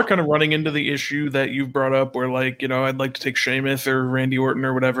we are kind of running into the issue that you've brought up where I'd like to take Sheamus or Randy Orton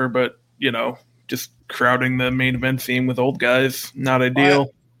or whatever, but just crowding the main event scene with old guys, not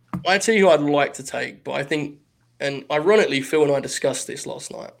ideal. I tell you who I'd like to take, but I think, and ironically, Phil and I discussed this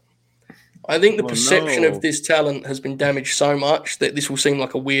last night. I think the perception of this talent has been damaged so much that this will seem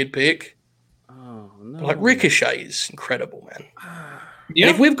like a weird pick. Oh no! Like Ricochet is incredible, man. Yeah.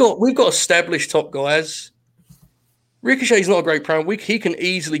 And if we've got established top guys, Ricochet's not a great promo. He can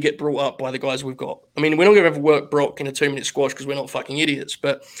easily get brought up by the guys we've got. I mean, we're not going to ever work Brock in a 2-minute squash because we're not fucking idiots.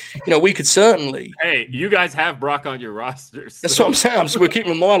 But, we could certainly. Hey, you guys have Brock on your rosters. So. That's what I'm saying. So we're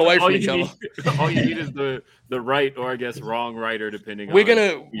keeping a mile away from each other. All you need is the right or, I guess, wrong writer, depending we're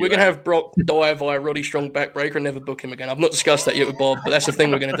gonna have Brock die via Roddy Strong backbreaker and never book him again. I've not discussed that yet with Bob, but that's the thing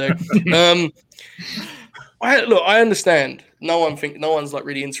we're going to do. I understand. No one's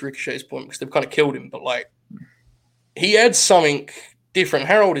really into Ricochet's point because they've kind of killed him, but he adds something different.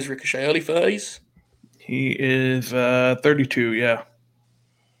 How old is Ricochet? Early 30s? He is 32, yeah.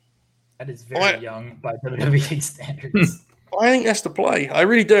 That is very young by WWE standards. I think that's the play. I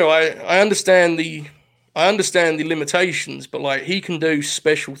really do. I understand the limitations, but he can do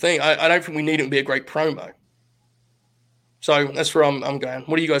special things. I don't think we need him to be a great promo. So that's where I'm going.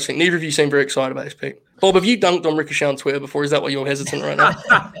 What do you guys think? Neither of you seem very excited about this pick. Bob, have you dunked on Ricochet on Twitter before? Is that why you're hesitant right now?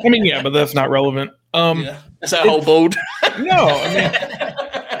 I mean, yeah, but that's not relevant. That's that whole bold. No,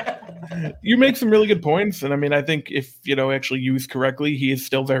 you make some really good points, and I think if actually used correctly, he is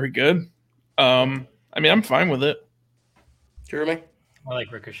still very good. I'm fine with it. Jeremy, I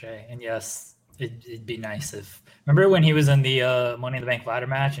like Ricochet, and yes, it'd be nice if. Remember when he was in the Money in the Bank ladder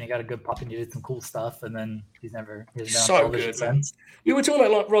match, and he got a good pop and he did some cool stuff, and then he's never so good. Since. We were talking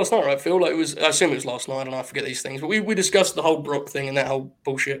about last night, right, Phil? I assume it was last night, and I forget these things, but we discussed the whole Brock thing and that whole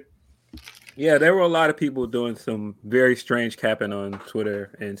bullshit. Yeah, there were a lot of people doing some very strange capping on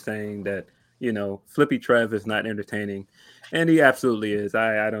Twitter and saying that, Flippy Trev is not entertaining. And he absolutely is.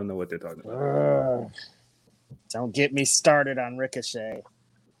 I don't know what they're talking about. Don't get me started on Ricochet.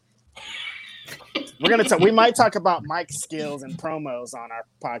 We might talk about Mike's skills and promos on our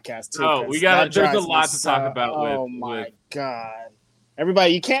podcast too. Oh, there's a lot to talk about. Oh my God.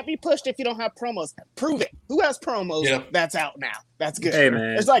 Everybody, you can't be pushed if you don't have promos. Prove it. Who has promos that's out now? That's good. Hey,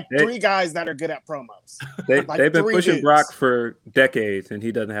 man. There's three guys that are good at promos. They've been pushing dudes. Brock for decades, and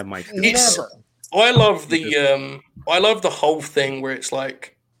he doesn't have Mike. Never. I love the whole thing where it's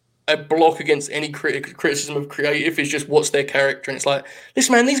a block against any criticism of creative is just what's their character, and it's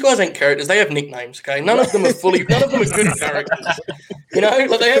listen, man, these guys ain't characters. They have nicknames. Okay, none of them are good characters. They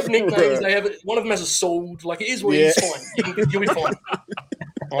have nicknames. They have one of them has a sword. It is what it is. Fine. You'll be fine.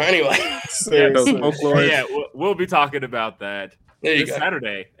 All right, anyway, we'll be talking about that this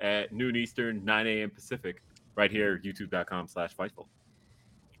Saturday at noon Eastern, 9 a.m. Pacific, right here, youtube.com/Fightful.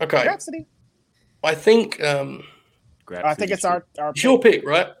 Okay. Rhapsody. I think. I think it's our it's your pick,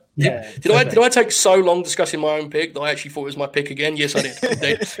 right? Yeah. Did I take so long discussing my own pick that I actually thought it was my pick again? Yes, I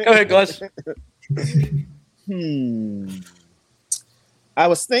did. Go ahead, guys. I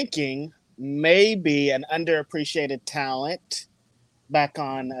was thinking maybe an underappreciated talent back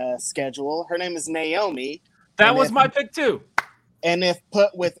on schedule. Her name is Naomi. That was my pick too. And if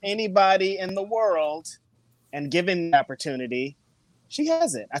put with anybody in the world and given the opportunity, she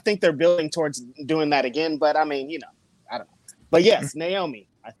has it. I think they're building towards doing that again. But I mean, I don't know. But yes, Naomi,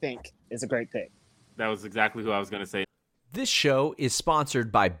 I think, is a great pick. That was exactly who I was going to say. This show is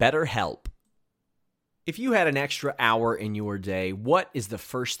sponsored by BetterHelp. If you had an extra hour in your day, what is the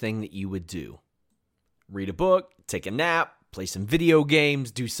first thing that you would do? Read a book, take a nap, play some video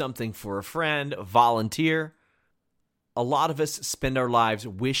games, do something for a friend, volunteer. A lot of us spend our lives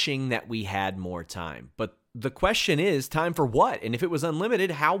wishing that we had more time. But the question is, time for what? And if it was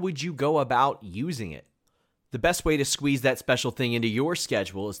unlimited, how would you go about using it? The best way to squeeze that special thing into your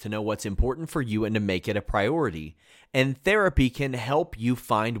schedule is to know what's important for you and to make it a priority. And therapy can help you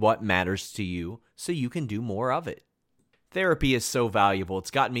find what matters to you so you can do more of it. Therapy is so valuable.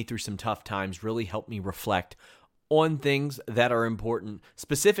 It's gotten me through some tough times, really helped me reflect on things that are important,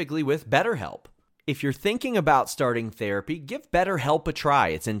 specifically with BetterHelp. If you're thinking about starting therapy, give BetterHelp a try.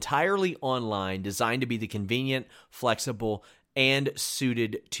 It's entirely online, designed to be the convenient, flexible, and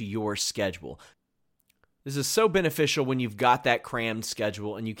suited to your schedule. This is so beneficial when you've got that crammed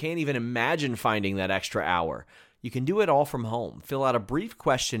schedule and you can't even imagine finding that extra hour. You can do it all from home. Fill out a brief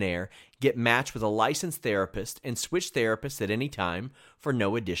questionnaire, get matched with a licensed therapist, and switch therapists at any time for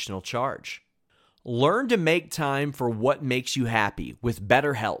no additional charge. Learn to make time for what makes you happy with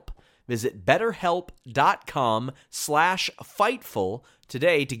BetterHelp. Visit BetterHelp.com/Fightful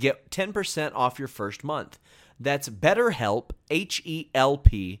today to get 10% off your first month. That's BetterHelp,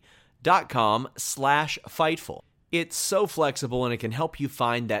 HELP.com/Fightful. It's so flexible and it can help you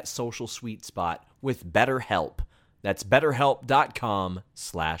find that social sweet spot with BetterHelp. That's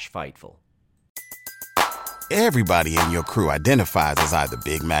BetterHelp.com/Fightful. Everybody in your crew identifies as either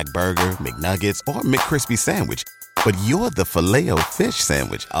Big Mac Burger, McNuggets, or McCrispy Sandwich. But you're the Filet-O-Fish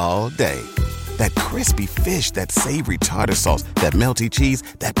Sandwich all day. That crispy fish, that savory tartar sauce, that melty cheese,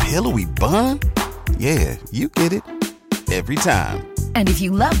 that pillowy bun. Yeah, you get it. Every time. And if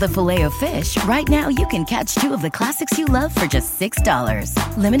you love the Filet-O-Fish, right now you can catch two of the classics you love for just $6.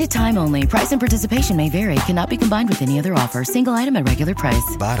 Limited time only. Price and participation may vary. Cannot be combined with any other offer. Single item at regular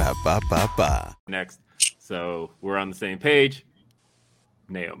price. Ba-da-ba-ba-ba. Next. So we're on the same page.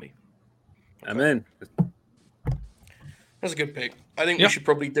 Naomi. I'm in. That's a good pick. I think we should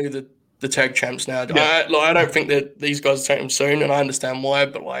probably do the tag champs now. Yeah. I don't think that these guys are taking them soon, and I understand why,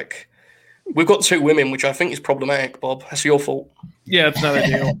 but we've got two women, which I think is problematic, Bob. That's your fault. Yeah, it's not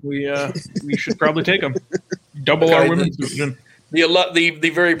ideal. We should probably take them. Double our women's division.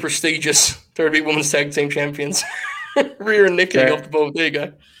 The very prestigious WWE Women's Tag Team Champions. Rhea and Nikki off the board. There you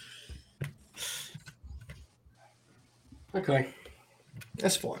go. Okay.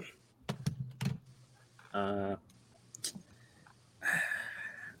 That's fine.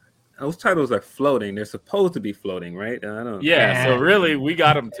 Those titles are floating. They're supposed to be floating, right? I don't. Yeah. So really, we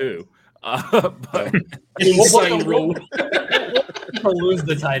got them too. But insane rule. People lose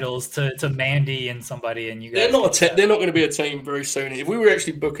the titles to Mandy and somebody, and you guys. They're not going to be a team very soon. If we were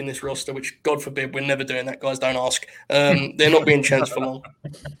actually booking this roster, which God forbid, we're never doing that, guys. Don't ask. They're not being champs for long.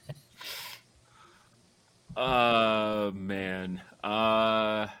 Man.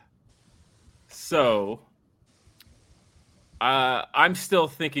 So. I'm still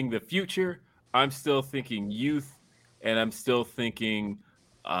thinking the future. I'm still thinking youth, and I'm still thinking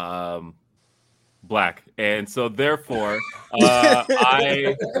black. And so, therefore,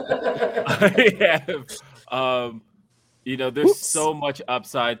 I have, there's so much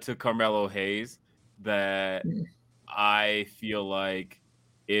upside to Carmelo Hayes that I feel like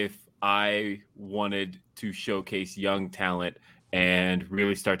if I wanted to showcase young talent and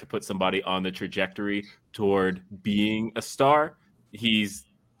really start to put somebody on the trajectory toward being a star, he's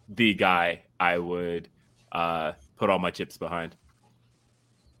the guy I would put all my chips behind.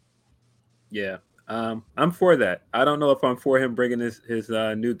 Yeah, I'm for that. I don't know if I'm for him bringing his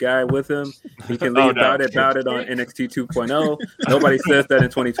new guy with him. He can leave about it on NXT 2.0. Nobody says that in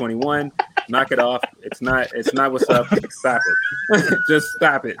 2021. Knock it off. It's not what's up. Stop it. Just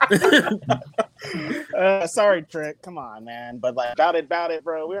stop it. Sorry, Trick. Come on, man. But about it,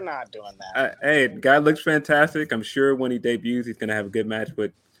 bro. We're not doing that. Hey, the guy looks fantastic. I'm sure when he debuts, he's gonna have a good match.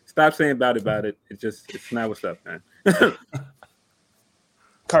 But stop saying about it. It's not what's up, man.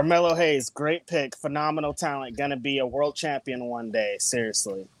 Carmelo Hayes, great pick, phenomenal talent, gonna be a world champion one day.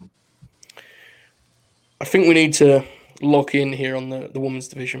 Seriously. I think we need to lock in here on the women's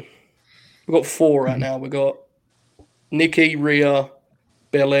division. We've got 4 right now. We've got Nikki, Rhea,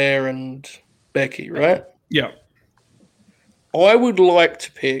 Belair, and Becky, right? Yeah. I would like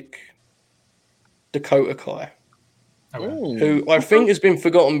to pick Dakota Kai. who I think has been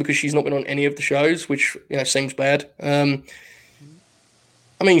forgotten because she's not been on any of the shows, which seems bad.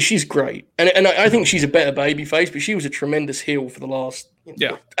 I mean, she's great, and I think she's a better babyface, but she was a tremendous heel for the last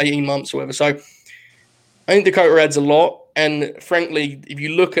 18 months or whatever. So I think Dakota adds a lot, and frankly, if you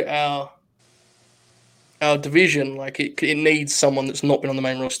look at our division, like it needs someone that's not been on the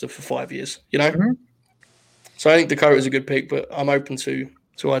main roster for 5 years, So I think Dakota is a good pick, but I'm open to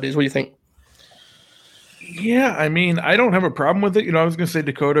ideas. What do you think? Yeah, I mean, I don't have a problem with it. I was going to say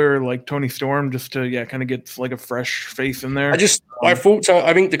Dakota or like Tony Storm just to, kind of get like a fresh face in there. I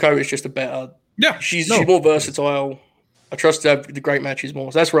think Dakota is just a better. Yeah. She's more versatile. I trust her to have the great matches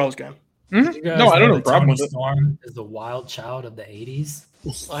more. So that's where I was going. Mm-hmm. No, I don't have a problem Tony with it. Storm is the wild child of the 80s.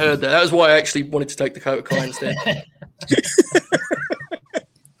 I heard that. That was why I actually wanted to take Dakota Kai instead.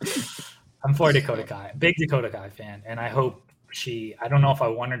 I'm for Dakota Kai. Big Dakota Kai fan. And I hope I don't know if I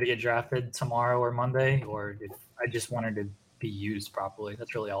want her to get drafted tomorrow or Monday, or if I just want her to be used properly.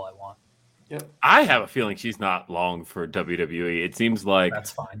 That's really all I want. Yep. I have a feeling she's not long for WWE. It seems like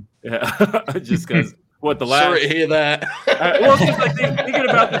that's fine. Yeah, just because the last. Sorry to hear that. Well, just like thinking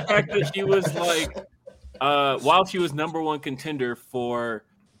about the fact that she was like, while she was number one contender for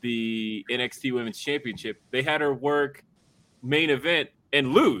the NXT Women's Championship, they had her work main event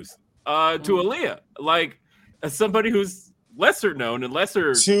and lose to Aaliyah. Like, as somebody who's lesser known and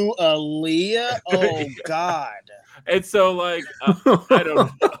lesser to Aaliyah. Oh God! And so, like, I don't know.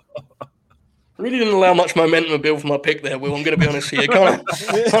 Really didn't allow much momentum to build for my pick there, Will. I'm going to be honest here. Kind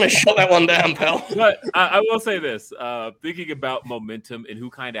of shut that one down, pal. But I will say this: thinking about momentum and who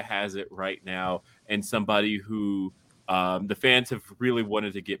kind of has it right now, and somebody who the fans have really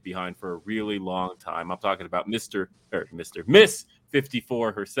wanted to get behind for a really long time. I'm talking about Miss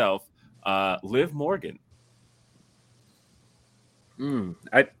 54 herself, Liv Morgan. I'm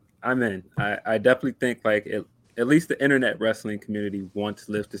in. I definitely think at least the internet wrestling community wants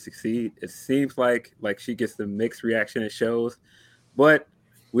Liv to succeed. It seems like she gets the mixed reaction at shows, but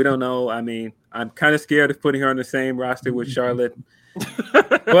we don't know. I mean, I'm kind of scared of putting her on the same roster with Charlotte,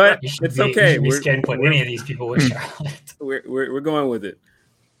 but it's okay. We're scared to put any of these people with Charlotte. We're going with it.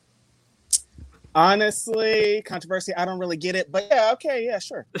 Honestly, controversy. I don't really get it, but yeah,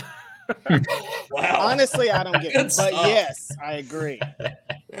 sure. Wow. Honestly, I don't get it, but yes, I agree.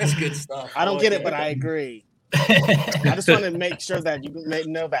 That's good stuff. I don't get it, but I agree. I just want to make sure that you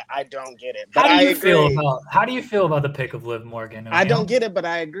know that I don't get it. But how do you feel about the pick of Liv Morgan? I don't get it, but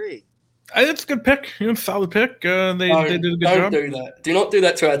I agree. It's a good pick. Solid pick. They did a good job. Don't do that. Do not do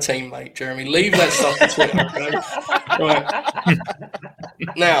that to our teammate, Jeremy. Leave that stuff to Twitter. Okay? Right.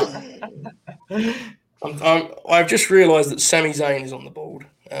 Now, I've just realised that Sami Zayn is on the board.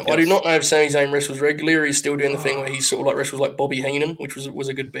 Yes. I do not know if Sami Zayn wrestles regularly or he's still doing the thing where he sort of like wrestles like Bobby Heenan, which was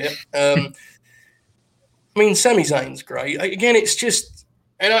a good bit. I mean, Sami Zayn's great. Again, it's just,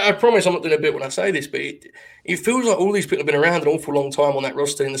 and I promise I'm not doing a bit when I say this, but it feels like all these people have been around an awful long time on that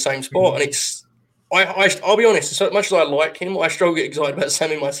roster in the same spot, and it's. I'll be honest. So much as I like him, I struggle to get excited about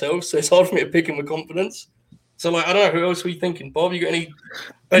Sami myself. So it's hard for me to pick him with confidence. So like, I don't know who else are we thinking. Bob, you got any?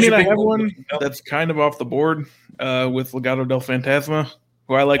 I have one that's kind of off the board with Legado del Fantasma,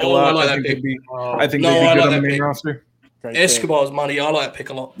 who I like a lot. I think they'd be good on the main roster. Escobar's money. I like that pick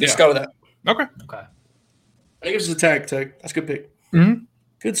a lot. Let's go with that. Okay. I think it's a tag too. That's a good pick. Mm-hmm.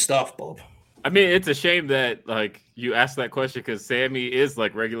 Good stuff, Bob. I mean, it's a shame that like you asked that question because Sammy is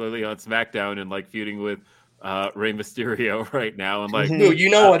like regularly on SmackDown and like feuding with Rey Mysterio right now, and like I do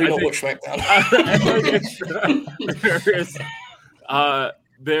not watch SmackDown.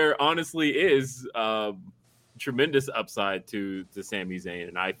 There honestly is tremendous upside to Sami Zayn,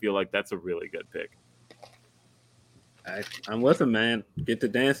 and I feel like that's a really good pick. I'm with him, man. Get the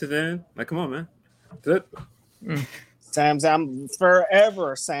dances in. Like, come on, man. That's it. I'm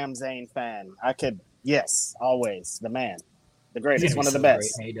forever Sam Zayn fan. Yes, always the man, the greatest, one of the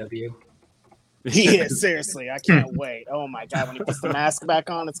best. AW. He is, seriously. I can't wait. Oh my God, when he puts the mask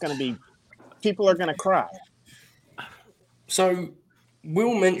back on, people are gonna cry. So,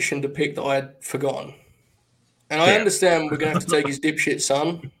 Will mentioned a pick that I had forgotten, and I understand we're gonna have to take his dipshit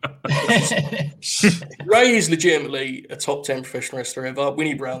son. Ray is legitimately a top 10 professional wrestler ever.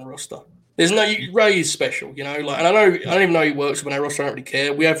 Winnie Brown roster. Ray is special, and I don't even know he works with our roster. I don't really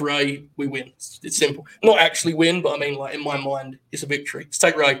care. We have Ray, we win. It's simple. Not actually win, but I mean, like in my mind, it's a victory. Let's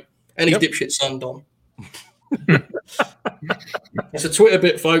take Ray and his dipshit son, Dom. It's a Twitter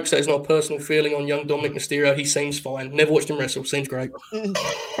bit, folks. That is not a personal feeling on young Dominic Mysterio. He seems fine. Never watched him wrestle. Seems great.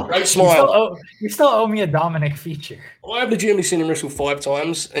 Great smile. You still owe me a Dominic feature. I have legitimately seen him wrestle 5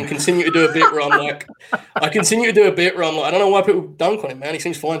 times and continue to do a bit where I'm like, I don't know why people dunk on him, man. He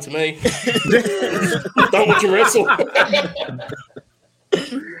seems fine to me. Don't watch him wrestle.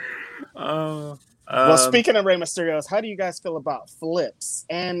 Well, speaking of Rey Mysterios, how do you guys feel about flips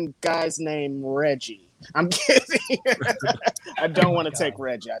and guys named Reggie? I'm kidding. I don't want to take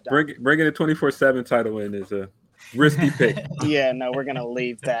Reggie. Bringing a 24/7 title in is a risky pick. Yeah, no, we're gonna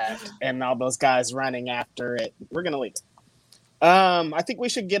leave that, and all those guys running after it. We're gonna leave it. I think we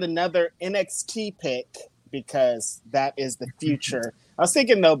should get another NXT pick because that is the future. I was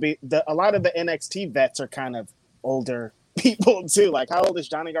thinking though, a lot of the NXT vets are kind of older people too. Like, how old is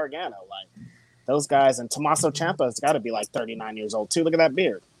Johnny Gargano? Like, those guys, and Tommaso Ciampa's got to be like 39 years old too. Look at that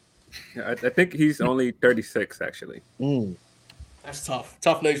beard. Yeah, I think he's only 36 actually. That's tough.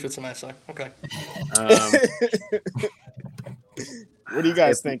 Tough news for Tommaso. Okay. What are you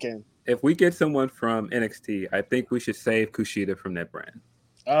guys thinking? If we get someone from NXT, I think we should save Kushida from that brand.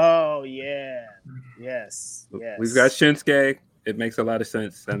 Oh yeah, yes. We've got Shinsuke. It makes a lot of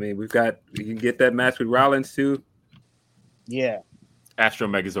sense. I mean, we can get that match with Rollins too. Yeah. Astro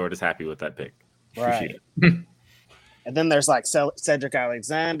Megazord is happy with that pick. Right. And then there's like Cedric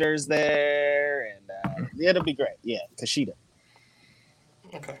Alexander's there, and it'll be great. Yeah, Kushida.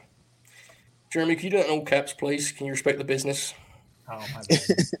 Okay. Jeremy, can you do that in all caps, please? Can you respect the business? Oh, my God.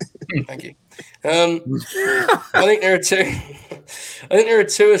 Thank you. I think there are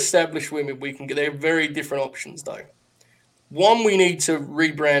two established women we can get. They're very different options, though. One we need to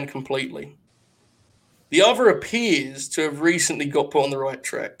rebrand completely. The other appears to have recently got put on the right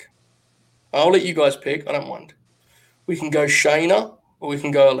track. I'll let you guys pick. I don't mind. We can go Shayna or we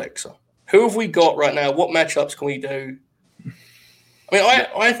can go Alexa. Who have we got right now? What matchups can we do? I mean,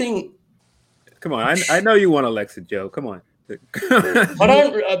 I think. Come on, I know you want Alexa, Joe. Come on. I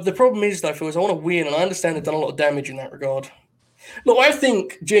don't. The problem is, though, Phil, is I want to win, and I understand they've done a lot of damage in that regard. Look, I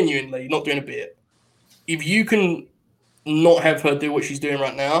think genuinely, not doing a bit. If you can not have her do what she's doing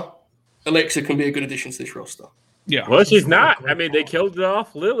right now, Alexa can be a good addition to this roster. Yeah. Well, she's not. I mean, they killed it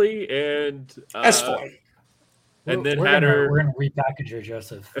off Lily, and that's fine. And then we're gonna repackage her,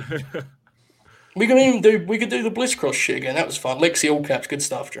 Joseph. We could do the Bliss Cross shit again. That was fun. Lexi all caps, good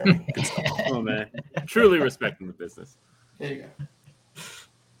stuff, Jeremy. Good stuff. Oh man, truly respecting the business. There you go.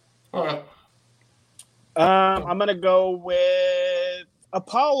 All right. I'm gonna go with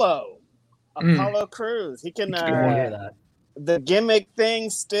Apollo Crews. He can. The gimmick thing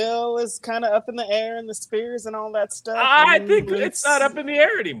still is kind of up in the air, and the spears and all that stuff. I think it's not up in the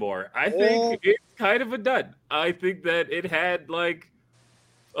air anymore. I think it's kind of a dud. I think that it had like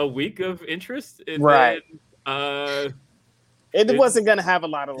a week of interest, and right? Then, it wasn't going to have a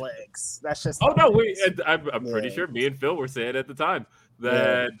lot of legs. That's just. Oh no, I'm pretty sure me and Phil were saying at the time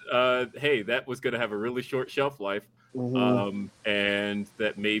that hey, that was going to have a really short shelf life, and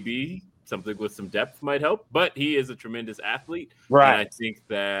that maybe something with some depth might help, but he is a tremendous athlete. Right. And I think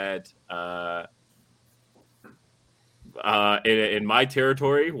that in my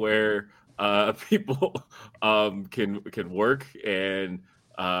territory where people can work and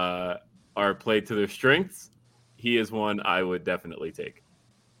are played to their strengths, he is one I would definitely take.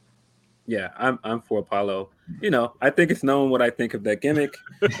 Yeah, I'm for Apollo. You know, I think it's known what I think of that gimmick.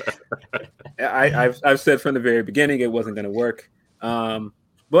 I've said from the very beginning it wasn't going to work.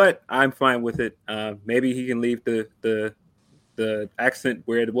 But I'm fine with it. Maybe he can leave the accent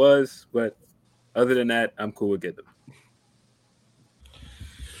where it was, but other than that, I'm cool with getting him.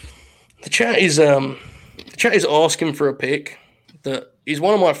 The chat is asking for a pick. That he's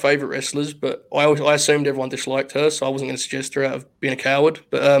one of my favorite wrestlers, but I assumed everyone disliked her, so I wasn't going to suggest her out of being a coward.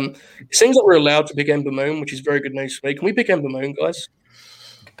 But it seems like we're allowed to pick Ember Moon, which is very good news for me. Can we pick Ember Moon, guys?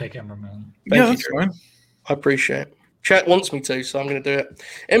 Pick Ember Moon. Thank you, fine. I appreciate it. Chat wants me to, so I'm going to do it.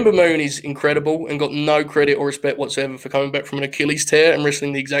 Ember Moon is incredible and got no credit or respect whatsoever for coming back from an Achilles tear and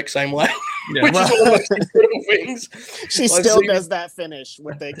wrestling the exact same way, which is one of the most incredible things. She still does that finish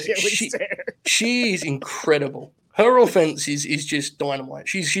with the Achilles tear. She is incredible. Her offense is just dynamite.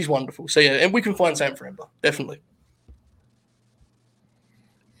 She's wonderful. So yeah, and we can find something for Ember, definitely.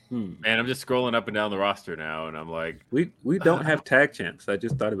 Man, I'm just scrolling up and down the roster now, and I'm like, we don't have tag champs. I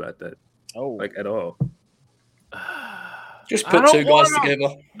just thought about that. Like at all. Just put two guys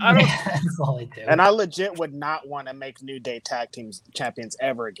together. That's all I do. And I legit would not want to make New Day tag teams champions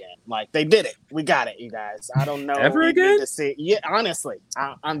ever again. Like they did it. We got it, you guys. I don't know. Ever again? To see. Yeah, honestly,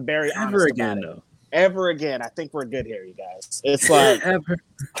 I'm very ever honest again about though. ever again. I think we're good here, you guys. It's like, Ever.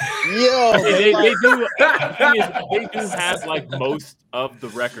 yo, They do. The thing is, they do have like most of the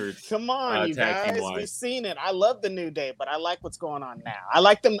records. Come on, you tag guys. team-wise. We've seen it. I love the New Day, but I like what's going on now. I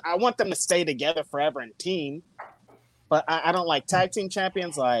like them. I want them to stay together forever in team, but I don't like tag team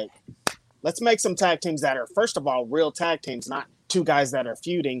champions. Like, let's make some tag teams that are, first of all, real tag teams, not two guys that are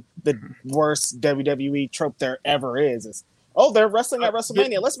feuding. The worst WWE trope there ever is they're wrestling at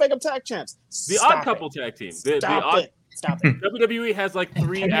WrestleMania. Let's make them tag champs. The Odd Couple tag team. Stop it. WWE has like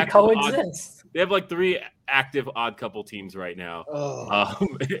 3 they have like 3 active Odd Couple teams right now.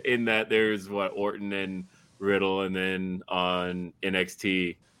 In that there's Orton and Riddle, and then on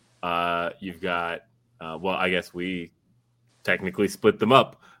NXT, you've got I guess we technically split them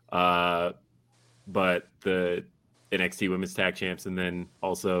up, but the NXT Women's Tag Champs, and then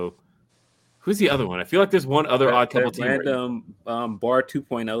also who's the other one? I feel like there's one other Odd Couple team. Random Bar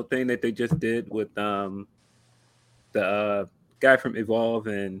 2.0 thing that they just did with the guy from Evolve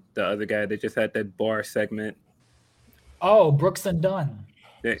and the other guy that just had that bar segment. Oh, Brooks and Dunn.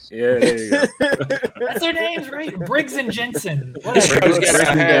 Yeah, there you go. That's their names, right? Briggs and Jensen. This show's getting out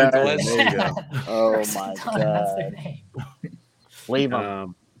of hand, There boys. you go. Oh Brooks my and Dunn, that's their god. name. Leave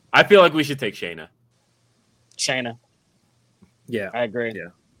them. I feel like we should take Shayna. Shayna. Yeah, I agree. Yeah.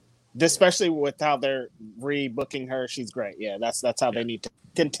 Especially with how they're rebooking her, she's great. Yeah, that's how they need to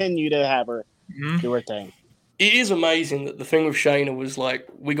continue to have her do her thing. It is amazing that the thing with Shayna was like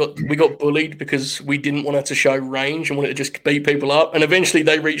we got bullied because we didn't want her to show range and wanted to just beat people up, and eventually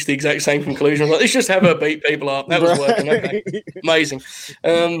they reached the exact same conclusion. Like, let's just have her beat people up. That was working. Okay. Amazing.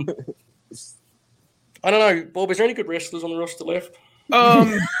 I don't know, Bob. Is there any good wrestlers on the roster left?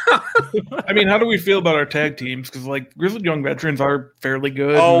 I mean, how do we feel about our tag teams? Because like Grizzled Young Veterans are fairly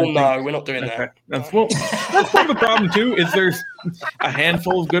good. Oh no, we're not doing that. That's part of the problem too. Is there's a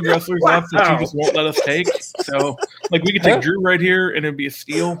handful of good wrestlers left that you just won't let us take. So like we could take Drew right here and it'd be a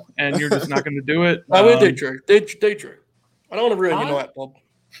steal, and you're just not going to do it. No, we'll do Drew. Do Drew. I don't want to ruin your night, Bob.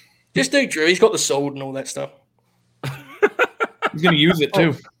 Just do Drew. He's got the sword and all that stuff. He's going to use it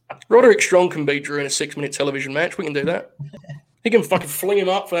too. Roderick Strong can beat Drew in a 6-minute television match. We can do that. He can fucking fling him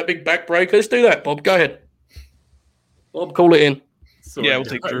up for that big backbreaker. Let's do that, Bob. Go ahead. Bob, call it in. Yeah, we'll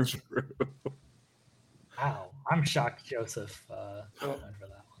take Drew. Wow, I'm shocked, Joseph. Went for that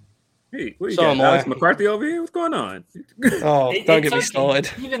one. Hey, what you So got? am Alex I. McCarthy over here? What's going on? Oh, don't get me took-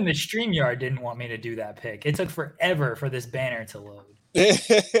 started. Even the StreamYard didn't want me to do that pick. It took forever for this banner to load.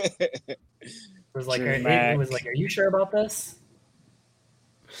 It was like, are you sure about this?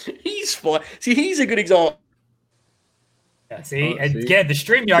 He's fine. See, he's a good example. Yeah, see, Oh, see? again, the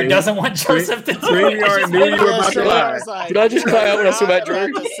StreamYard doesn't want Joseph to do it. StreamYard knew you were about to lie. Did I just cut out when I saw about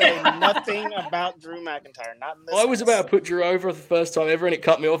Drew? To say nothing about Drew McIntyre. Not in this. I was about to put Drew over for the first time ever, and it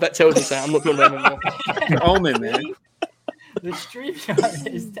cut me off. That tells me something. I'm not doing that anymore. Omen, man. The StreamYard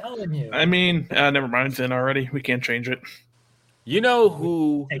is telling you. I mean, never mind. It's in already. We can't change it. You know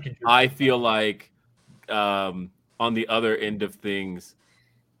who Taking Drew. I feel like on the other end of things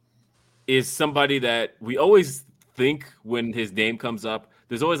is somebody that we always think when his name comes up,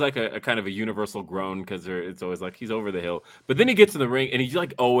 there's always like a kind of a universal groan because it's always like he's over the hill. But then he gets in the ring and he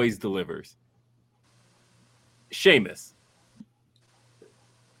like always delivers. Sheamus.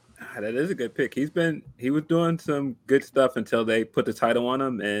 That is a good pick. He was doing some good stuff until they put the title on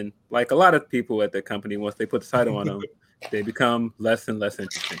him, and like a lot of people at the company, once they put the title on him, they become less and less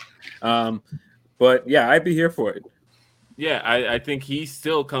interesting. But yeah, I'd be here for it. Yeah, I think he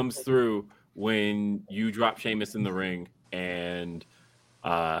still comes through when you drop Sheamus in the ring and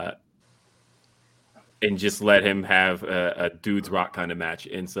just let him have a dude's rock kind of match.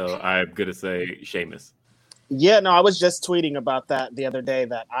 And so I'm gonna say Sheamus. Yeah, no, I was just tweeting about that the other day.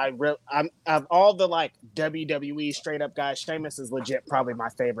 That I'm of all the like WWE straight up guys, Sheamus is legit probably my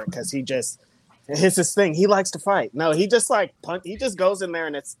favorite because it's his thing. He likes to fight. No, he just like he just goes in there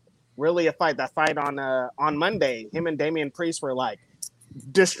and it's really a fight. That fight on Monday, him and Damian Priest were like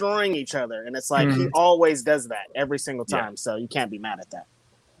destroying each other, and it's like he always does that every single time. So you can't be mad at that.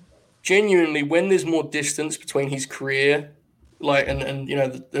 Genuinely, when there's more distance between his career, like and you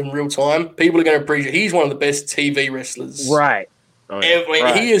know, in real time, people are going to appreciate. He's one of the best TV wrestlers, Right. ever.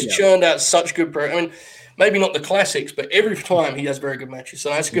 Right. He has churned out such good. I mean, maybe not the classics, but every time he has very good matches. So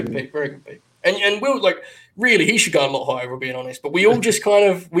that's a good pick, very good pick. And we'll like really, he should go a lot higher. We're being honest, but we all just kind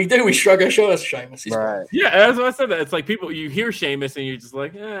of we shrug our shoulders. Sheamus, Right. Yeah, that's what I said. That it's like people you hear Sheamus and you're just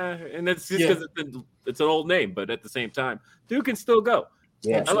like, and that's just because it's an old name, but at the same time, dude can still go.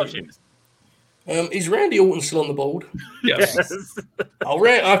 Yeah, I love Sheamus. Is Randy Orton still on the board? Yes.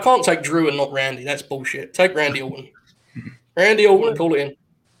 I can't take Drew and not Randy. That's bullshit. Take Randy Orton. Randy Orton, call it in.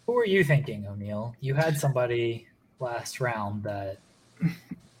 Who were you thinking, O'Neill? You had somebody last round that.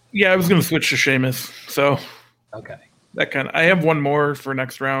 Yeah, I was going to switch to Sheamus. So okay, I have one more for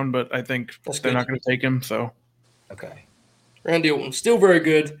next round, but I think they're not going to take him. So okay, Randy Orton still very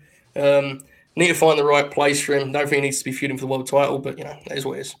good. Need to find the right place for him. Don't think he needs to be feuding for the world title, but that is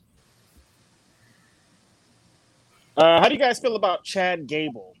what it is. How do you guys feel about Chad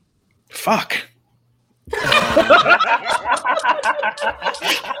Gable? Fuck.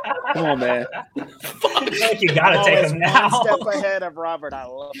 Come on, man. You gotta take him now. One step ahead of Robert. I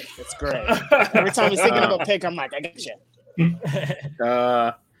love it. It's great. Every time he's thinking of a pick, I'm like, I got you.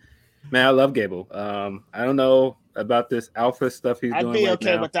 Man, I love Gable. I don't know about this alpha stuff he's doing. I'd be right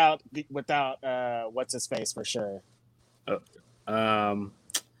okay now. without what's his face for sure. But I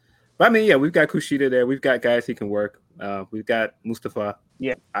mean, yeah, we've got Kushida there. We've got guys he can work. We've got Mustafa.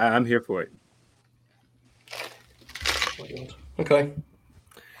 Yeah, I'm here for it. Okay.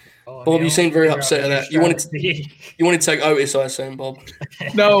 Bob, you seem very upset at that. You wanted to take Otis, I assume, Bob.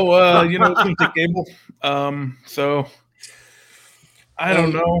 No, I was going to take Gable. So I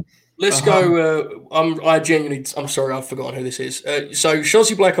don't know. Let's go. I'm sorry, I've forgotten who this is. So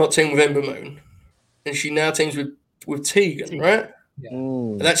Shotzi Blackheart teamed with Ember Moon, and she now teams with Tegan, right?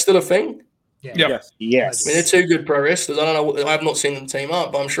 Yeah. That's still a thing. Yeah. Yes. I mean, they're two good pro wrestlers. I don't know. I have not seen them team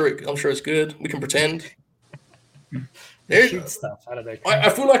up, but I'm sure it's good. We can pretend. Shoot stuff out of their I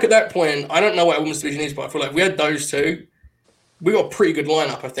feel like at that point, I don't know what a women's division is, but I feel like if we had those two, we got a pretty good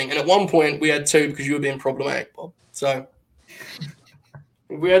lineup, I think. And at one point, we had two because you were being problematic, Bob. So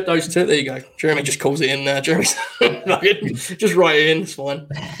if we had those two. There you go. Jeremy just calls it in now. Jeremy's just write it in. It's fine.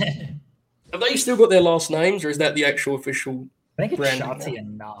 Have they still got their last names, or is that the actual official? I think it's brand Shotzi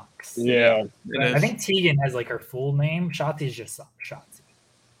and Knox. Yeah. I think Tegan has like her full name. Shotzi's just Shotzi.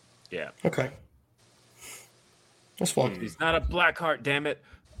 Yeah. Okay. That's fine. He's not a Blackheart, damn it.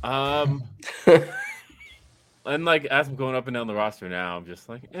 And like as I'm going up and down the roster now, I'm just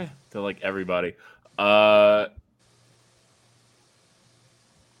like, to like everybody. Yeah,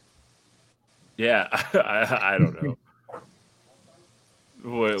 I don't know.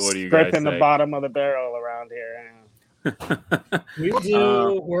 What do you guys Scraping say? the bottom of the barrel around here.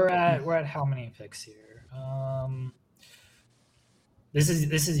 We're at how many picks here? This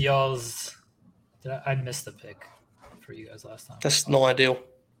is y'all's. I missed the pick for you guys last time. That's not ideal.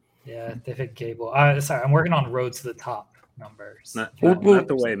 Yeah, they picked Gable. Sorry, I'm working on road to the top numbers. Not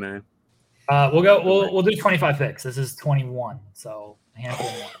the way, man. We'll do 25 picks. This is 21, so a handful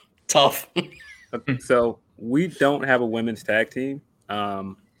more. Tough. Okay, so we don't have a women's tag team.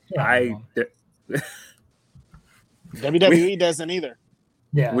 WWE doesn't either.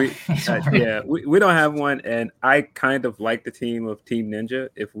 Yeah, we don't have one, and I kind of like the team of Team Ninja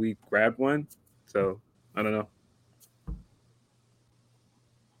if we grabbed one. So I don't know.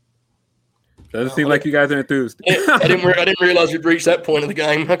 Doesn't seem like you guys are enthused. I didn't realize we'd reached that point of the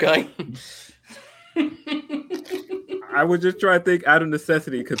game. Okay. I would just try to think out of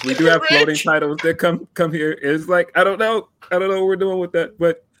necessity because we do have floating titles that come here. It's like I don't know what we're doing with that,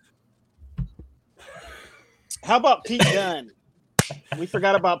 but how about Pete Dunne? We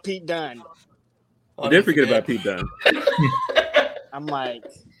forgot about Pete Dunne. I did forget about Pete Dunne. I'm like,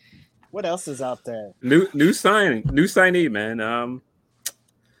 what else is out there? New signee, man.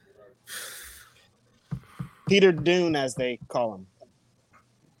 Peter Dune, as they call him.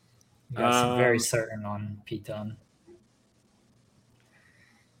 Yes, I'm very certain on Pete Dunne.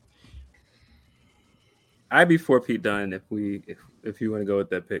 I'd be for Pete Dunne if you want to go with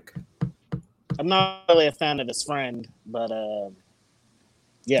that pick. I'm not really a fan of his friend, but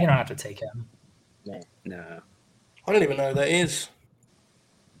yeah. You don't have to take him. Nah. I don't even know who that is.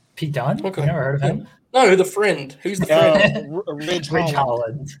 Pete Dunne? Okay. You never heard of him? No, the friend. Who's the friend? Ridge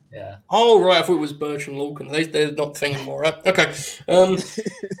Holland. Yeah. Oh, right. I thought it was Bertrand Lorcan. They're not thing anymore, right? Okay.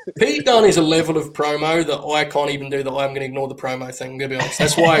 Pete Dunne is a level of promo that I can't even do that. I'm going to ignore the promo thing. I'm going to be honest.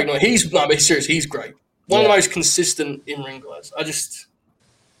 That's why I ignore. I'm serious. He's great. One of the most consistent in-ring guys. I just,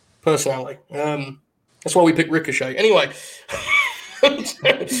 personally. That's why we picked Ricochet. Anyway, I'm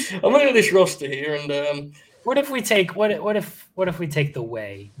looking at this roster here, and what if we take the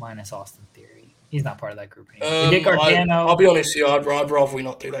Way minus Austin Theory? He's not part of that group anymore. We get Gargano. I'll be honest here. I'd rather we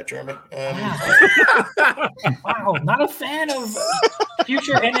not do that, Jeremy. Wow, not a fan of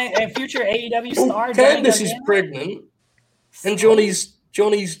future AEW star. Candice is pregnant, and Johnny's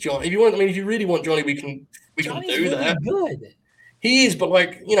Johnny. If you really want Johnny, we can Johnny's do really that. Good. He is, but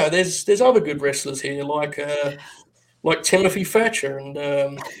there's other good wrestlers here, like Timothy Thatcher, and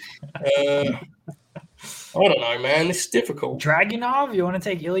I don't know, man. It's difficult. Dragunov, you want to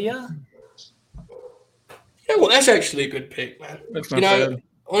take Ilya? Yeah, well, that's actually a good pick, man. That's not bad.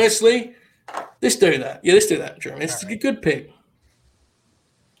 honestly, let's do that. Yeah, let's do that, Jeremy. It's a good pick.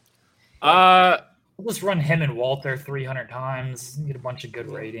 We'll just run him and Walter 300 times, get a bunch of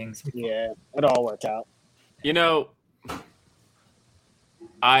good ratings. Yeah, it'll all work out. You know,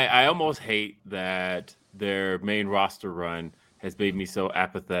 I almost hate that their main roster run has made me so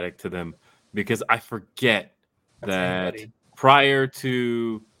apathetic to them because I forget that prior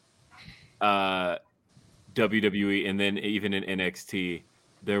to WWE and then even in NXT,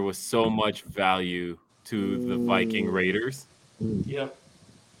 there was so much value to the Viking Raiders. Yeah.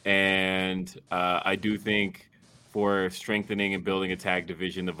 And I do think for strengthening and building a tag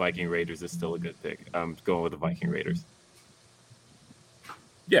division, the Viking Raiders is still a good pick. I'm going with the Viking Raiders.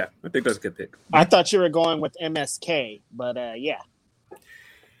 Yeah, I think that's a good pick. I thought you were going with MSK, but yeah.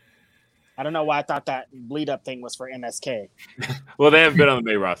 I don't know why I thought that bleed up thing was for MSK. Well, they haven't been on the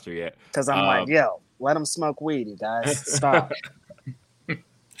main roster yet. Because I'm like, yo, let them smoke weed, you guys. Stop.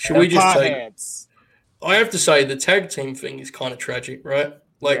 Should we just take... I have to say, the tag team thing is kind of tragic, right?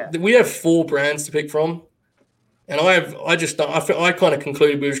 Like, we have 4 brands to pick from. And I kind of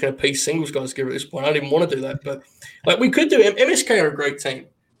concluded we were just going to piece singles guys together at this point. I didn't want to do that. But, like, we could do... MSK are a great team.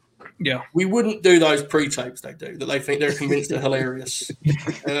 Yeah. We wouldn't do those pre-tapes they do that they think they're convinced they're hilarious.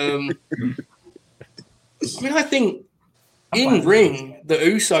 I mean, I think in ring, the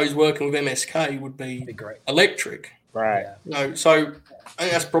Usos working with MSK would be great. Electric. Right. No, so I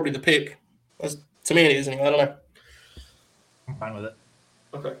think that's probably the pick. To me, it is anyway. I don't know. I'm fine with it.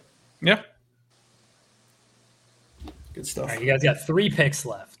 Okay. Yeah. Good stuff. All right, you guys got 3 picks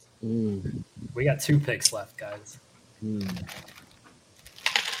left. We got 2 picks left, guys.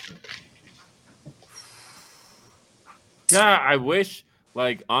 Yeah, I wish,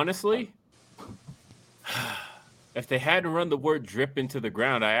 like, honestly, if they hadn't run the word drip into the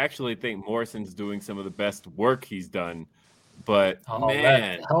ground, I actually think Morrison's doing some of the best work he's done. But,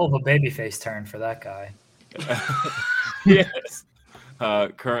 man. Hell of a babyface turn for that guy. Yes.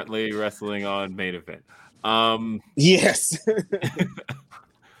 Currently wrestling on Main Event. Yes.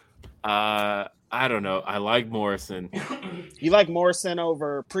 I don't know. I like Morrison. You like Morrison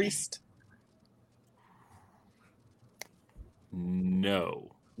over Priest? No.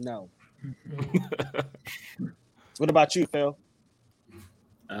 What about you, Phil?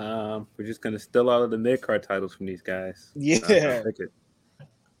 We're just gonna steal all of the mid-card titles from these guys. Yeah.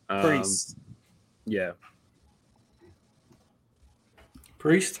 Priest. Yeah.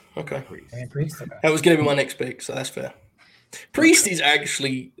 Priest? Okay. Priest? Okay. That was going to be my next pick, so that's fair. Priest is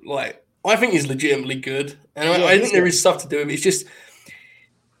actually, like, I think he's legitimately good. And I think there is stuff to do with it. It's just,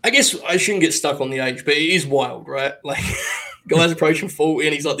 I guess I shouldn't get stuck on the age, but it is wild, right? Like, guy's approaching 40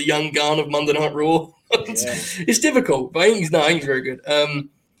 and he's like the young gun of Monday Night Raw. It's difficult, but I think he's very good.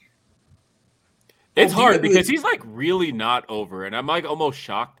 It's hard because he's like really not over, and I'm like almost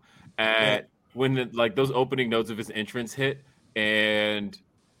shocked at when those opening notes of his entrance hit, and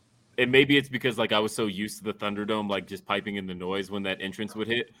maybe it's because like I was so used to the Thunderdome like just piping in the noise when that entrance would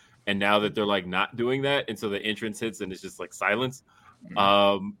hit, and now that they're like not doing that, and so the entrance hits and it's just like silence.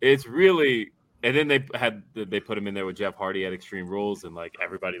 It's really, and then they put him in there with Jeff Hardy at Extreme Rules, and like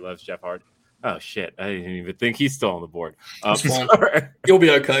everybody loves Jeff Hardy. Oh shit! I didn't even think he's still on the board. You'll be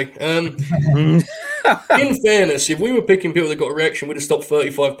okay. In fairness, if we were picking people that got a reaction, we'd have stopped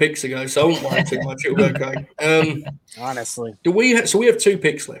 35 picks ago. So I won't worry too much. It'll be okay. Honestly, we have 2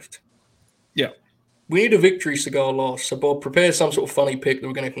 picks left. Yeah, we need a victory cigar last. So Bob, prepare some sort of funny pick that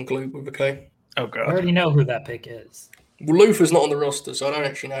we're going to conclude with. Okay. Oh god. I already know who that pick is. Well, Luther's not on the roster, so I don't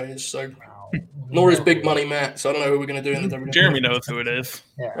actually know his. So. Nor is Big Money Matt, so I don't know who we're going to do in the WWE. Jeremy knows who it is.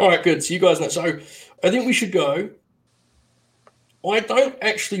 Yeah. All right, good. So you guys know. So I think we should go. I don't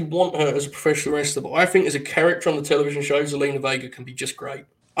actually want her as a professional wrestler, but I think as a character on the television show, Zelina Vega can be just great.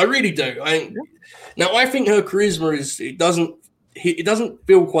 I really do. I think her charisma it doesn't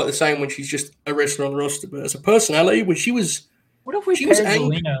feel quite the same when she's just a wrestler on the roster, but as a personality, when she was. What if we pair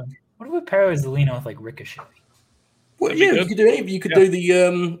Zelina? What if we pair Zelina with like Ricochet? Well, yeah, you could do anything. You could do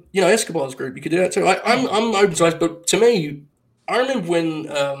the, Escobar's group. You could do that too. I'm open to it, but to me, I remember when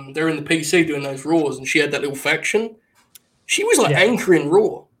they were in the PC doing those Raws and she had that little faction. She was like anchoring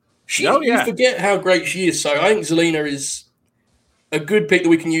Raw. You forget how great she is. So I think Zelina is a good pick that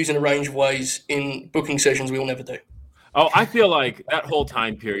we can use in a range of ways in booking sessions we will never do. Oh, I feel like that whole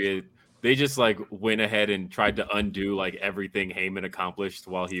time period, they just like went ahead and tried to undo like everything Heyman accomplished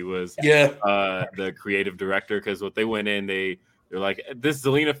while he was the creative director. Because what they went in, they're like, this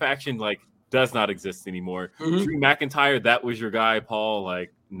Zelina faction like does not exist anymore. Drew McIntyre, that was your guy, Paul.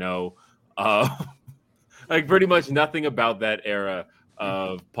 Like, no, like pretty much nothing about that era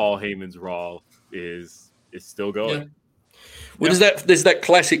of Paul Heyman's Raw is still going. Well, there's that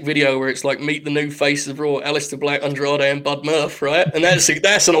classic video where it's like meet the new faces of Raw, Aleister Black, Andrade, and Bud Murph, right? And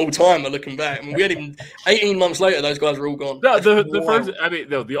that's an all timer looking back. I mean, we had even 18 months later, those guys were all gone. No,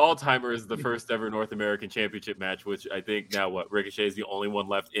 the all timer is the first ever North American Championship match, which I think now Ricochet is the only one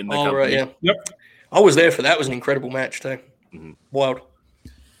left in the company. Right, yeah. Yep. I was there for that. It was an incredible match too. Mm-hmm. Wild.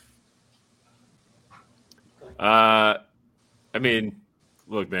 I mean,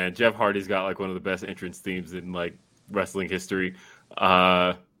 look, man, Jeff Hardy's got like one of the best entrance themes in like wrestling history.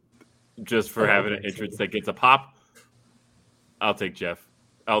 Just for having an entrance that gets a pop, I'll take Jeff.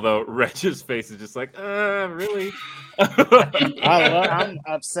 Although Reg's face is just like, really? I'm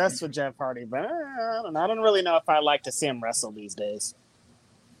obsessed with Jeff Hardy, but I don't really know if I like to see him wrestle these days.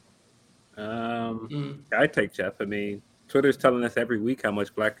 I'd take Jeff. I mean, Twitter's telling us every week how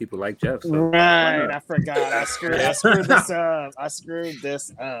much black people like Jeff. So. Right, I forgot. I screwed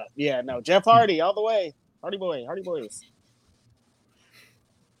this up. Yeah, no, Jeff Hardy all the way. Hardy boys.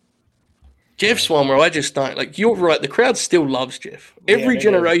 Jeff's one where I just don't like. You're right. The crowd still loves Jeff. Every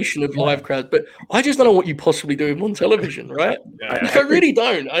generation of live crowd, but I just don't know what you possibly do with him on television, right? I really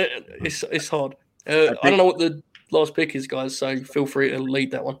don't. It's hard. I don't know what the last pick is, guys. So feel free to lead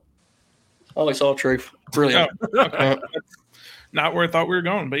that one. Oh, it's R-Truth. Brilliant. Oh, okay. Not where I thought we were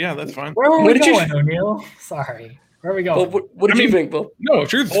going, but yeah, that's fine. Where were we going, O'Neill? Sorry. Where are we going? Bob, what did you think, Bob? No,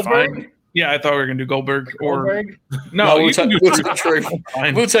 Truth's fine. Yeah, I thought we were going to do Goldberg. No, we'll take Truth.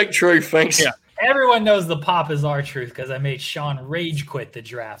 We'll take Truth, thanks. Yeah. Everyone knows the pop is R-Truth because I made Sean rage quit the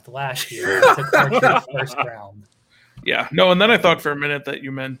draft last year. I took R-Truth first round. Yeah, no, and then I thought for a minute that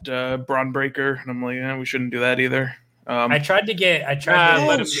you meant Braun Breaker, and I'm like, we shouldn't do that either. I tried to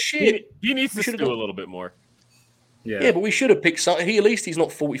let him. Shit. He needs to do a little bit more. Yeah, but we should have picked something. At least he's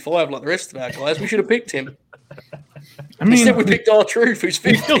not 45 like the rest of our guys. We should have picked him. Instead, we picked R-Truth, who's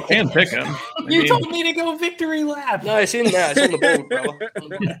 50. We still can pick him. You told me to go victory lap. No, it's in now. It's on the board, brother.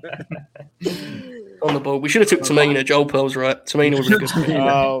 On the board. We should have took Tamina. Joel Pearl's right. Tamina was a good pick.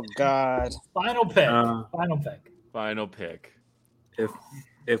 Oh, God. Final pick. Final pick.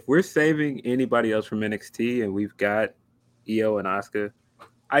 If we're saving anybody else from NXT and we've got Io and Asuka,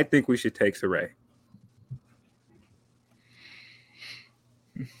 I think we should take Saray.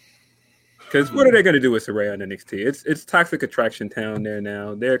 Because what are they going to do with Saray on NXT? It's Toxic Attraction Town there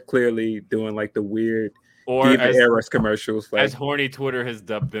now. They're clearly doing like the weird Diva Eras commercials. Like, as horny Twitter has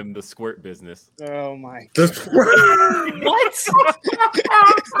dubbed them, the squirt business. Oh my God. What?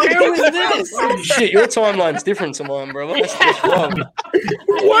 Where was this? Shit, your timeline's different to mine, brother. That's wrong.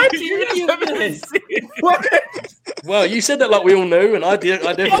 What? You this? What? Well, you said that like we all knew, and I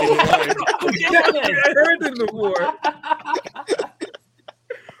definitely knew. I heard this before.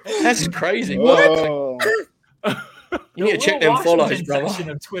 That's crazy. Whoa. You need to check them follows, brother.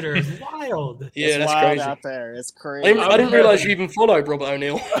 Section of Twitter is wild. Yeah, it's that's wild crazy out there. It's crazy. I didn't realize you even followed Robert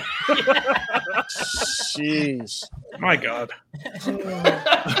O'Neill. Jeez. My God.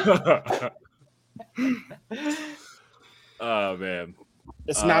 Oh man.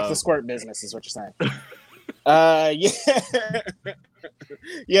 It's not the squirt business, is what you're saying.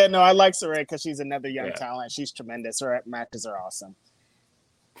 Yeah, no, I like Saray because she's another young talent. She's tremendous. Her matches are awesome.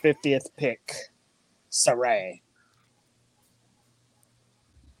 50th pick, Saray.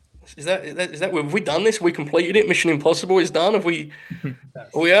 Is that have we done this? We completed it. Mission Impossible is done. Are we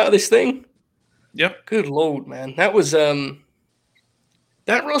out of this thing? Yep. Good Lord, man. That was that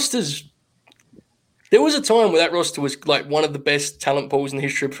roster's. There was a time where that roster was like one of the best talent pools in the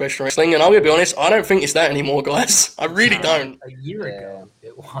history of professional wrestling, and I'm gonna be honest, I don't think it's that anymore, guys. I really don't. A year ago,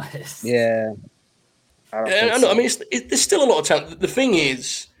 it was. Yeah. I mean, there's still a lot of talent. The thing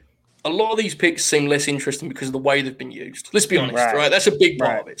is, a lot of these picks seem less interesting because of the way they've been used. Let's be honest, right? That's a big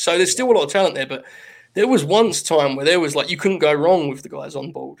part of it. So there's still a lot of talent there, but there was once time where there was like you couldn't go wrong with the guys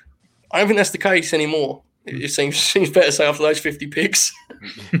on board. I don't think that's the case anymore. It seems better to say after those 50 picks.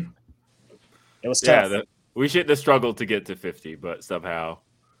 It was tough. Yeah, we shouldn't have struggled to get to 50, but somehow.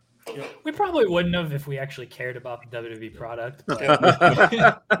 We probably wouldn't have if we actually cared about the WWE product. But... You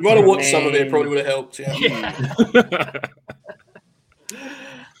might have watched some of it, probably would have helped. Yeah.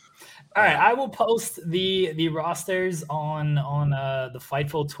 All right, I will post the rosters on the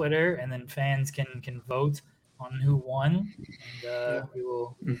Fightful Twitter, and then fans can vote on who won, and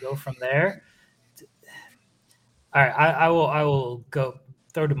we'll go from there. All right, I will go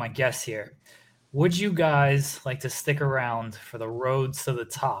throw to my guests here. Would you guys like to stick around for the Roads to the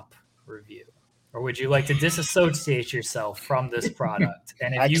Top review, or would you like to disassociate yourself from this product?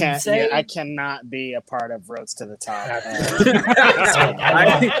 And if I cannot be a part of Roads to the Top.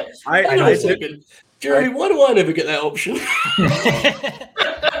 Jeremy, why do I never get that option?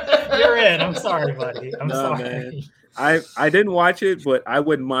 You're in. I'm sorry, buddy. I'm sorry. Man. I didn't watch it, but I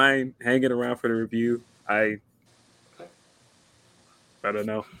wouldn't mind hanging around for the review. I don't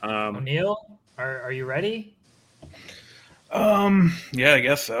know. O'Neal, are you ready? Yeah, I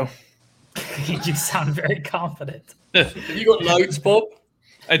guess so. You sound very confident. Have you got notes, Bob?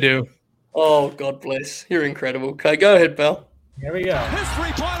 I do. Oh, God bless. You're incredible. Okay, go ahead, pal. Here we go.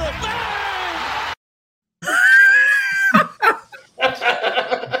 History title.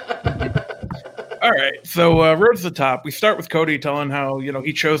 All right, so road to the top. We start with Cody telling how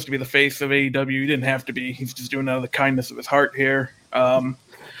he chose to be the face of AEW. He didn't have to be. He's just doing it out of the kindness of his heart here.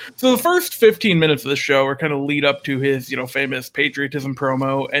 So the first 15 minutes of the show are kind of lead up to his famous patriotism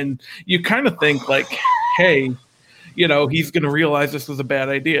promo, and you kind of think like, hey, he's going to realize this was a bad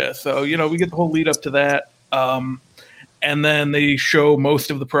idea. So we get the whole lead up to that, and then they show most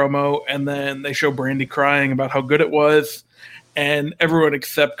of the promo, and then they show Brandy crying about how good it was. And everyone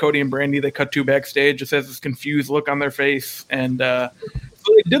except Cody and Brandy, they cut to backstage, just has this confused look on their face. And so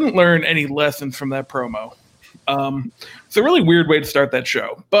they didn't learn any lessons from that promo. It's a really weird way to start that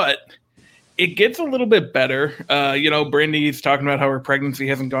show. But it gets a little bit better. Brandy's talking about how her pregnancy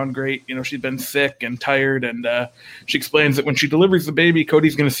hasn't gone great. She's been sick and tired. And she explains that when she delivers the baby,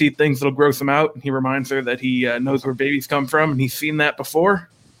 Cody's going to see things that'll gross him out. And he reminds her that he knows where babies come from, and he's seen that before.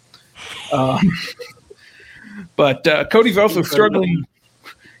 But Cody's also struggling.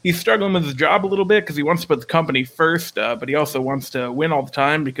 He's struggling with his job a little bit because he wants to put the company first, but he also wants to win all the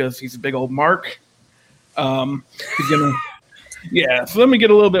time because he's a big old mark. So then we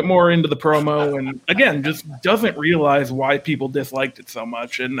get a little bit more into the promo, and again, just doesn't realize why people disliked it so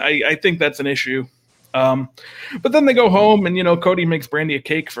much, and I think that's an issue. But then they go home, and Cody makes Brandy a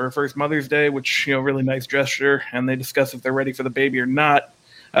cake for her first Mother's Day, which really nice gesture, and they discuss if they're ready for the baby or not.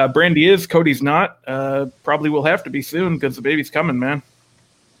 Brandy is, Cody's not. Probably will have to be soon because the baby's coming, man.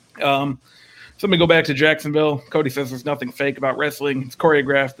 So let me go back to Jacksonville. Cody says there's nothing fake about wrestling. It's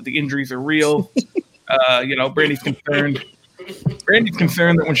choreographed, but the injuries are real. Brandy's concerned. Brandy's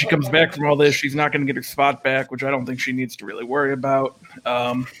concerned that when she comes back from all this, she's not going to get her spot back, which I don't think she needs to really worry about.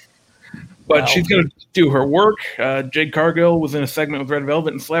 But she's going to do her work. Jade Cargill was in a segment with Red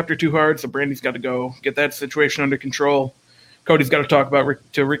Velvet and slapped her too hard, so Brandy's got to go get that situation under control. Cody's got to talk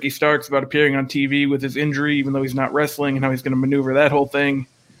to Ricky Starks about appearing on TV with his injury, even though he's not wrestling, and how he's going to maneuver that whole thing.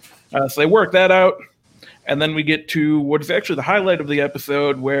 So they work that out, and then we get to what is actually the highlight of the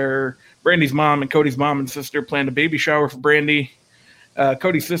episode, where Brandy's mom and Cody's mom and sister planned a baby shower for Brandy.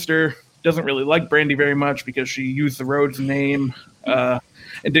 Cody's sister doesn't really like Brandy very much because she used the Rhodes name and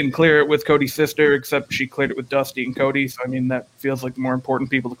didn't clear it with Cody's sister, except she cleared it with Dusty and Cody. So, that feels like the more important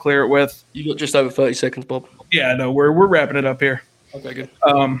people to clear it with. You got just over 30 seconds, Bob. Yeah, no, we're wrapping it up here. Okay, good.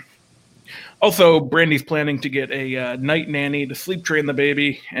 Also, Brandy's planning to get a night nanny to sleep train the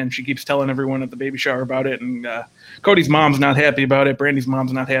baby, and she keeps telling everyone at the baby shower about it. And Cody's mom's not happy about it. Brandy's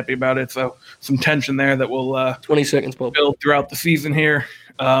mom's not happy about it. So some tension there that will 20 seconds, Bob. Build throughout the season here.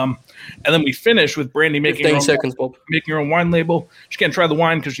 And then we finish with Brandy making her own wine label. She can't try the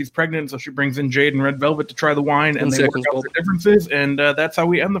wine because she's pregnant, so she brings in Jade and Red Velvet to try the wine, and they work out the differences. And that's how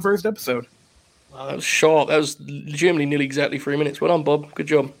we end the first episode. Wow, that was sharp. That was legitimately nearly exactly 3 minutes. Well done, Bob. Good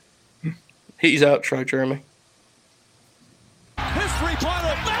job. Hit his outro, Jeremy. History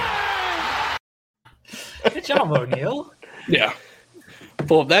title. Good job, O'Neal. Yeah.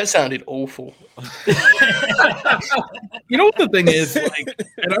 Bob, that sounded awful. You know what the thing is?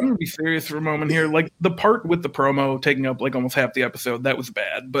 And I'm going to be serious for a moment here. The part with the promo taking up almost half the episode, that was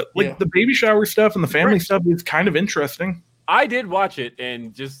bad. But the baby shower stuff and the family stuff is kind of interesting. I did watch it,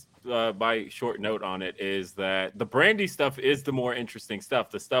 and just my short note on it is that the Brandy stuff is the more interesting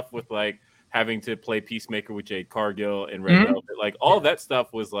stuff. The stuff with having to play Peacemaker with Jade Cargill and Red Velvet, all that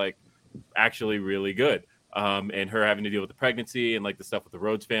stuff was actually really good. And her having to deal with the pregnancy and the stuff with the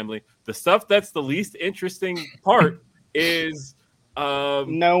Rhodes family. The stuff that's the least interesting part is no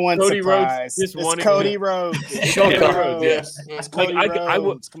one's Cody surprised. Rhodes It's Cody Rhodes. It's Cody Rhodes. Yes. It's Cody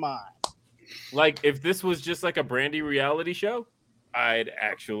Rhodes. Come on. If this was just a Brandy reality show, I'd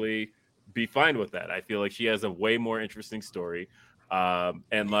actually be fine with that. I feel like she has a way more interesting story. And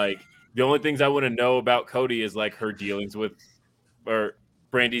the only things I want to know about Cody is her dealings with, or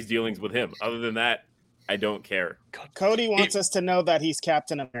Brandy's dealings with him. Other than that, I don't care. Cody wants us to know that he's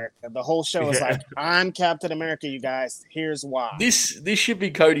Captain America. The whole show is I'm Captain America, you guys. Here's why. This should be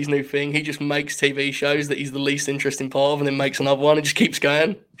Cody's new thing. He just makes TV shows that he's the least interesting part of and then makes another one and just keeps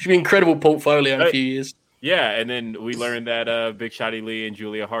going. Should be an incredible portfolio in a few years. Yeah, and then we learned that Big Shotty Lee and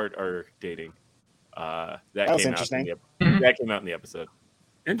Julia Hart are dating. That was came interesting. That came out in the episode.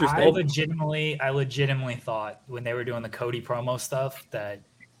 Interesting. I legitimately thought when they were doing the Cody promo stuff that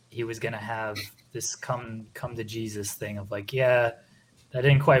he was gonna have this come to Jesus thing of like, yeah, that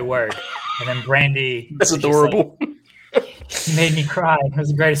didn't quite work. And then Brandy, that's adorable. He made me cry. It was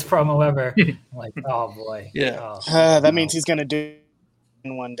the greatest promo ever. I'm like, oh boy. Yeah. That means he's gonna do it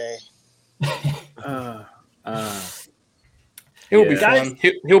one day. He'll be fine.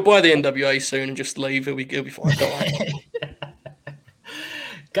 He'll buy the NWA soon and just leave. He'll be fine.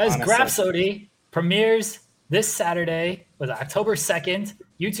 Guys, Grapsody premieres this Saturday, October 2nd,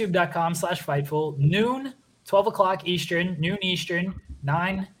 youtube.com/Fightful, noon, 12 o'clock Eastern, noon Eastern,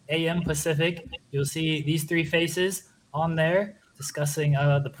 9 a.m. Pacific. You'll see these three faces on there discussing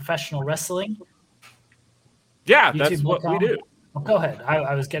the professional wrestling. Yeah, that's what we do. Oh, go ahead.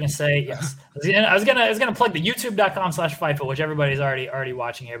 I was gonna say yes. I was gonna plug the youtube.com/Fightful, which everybody's already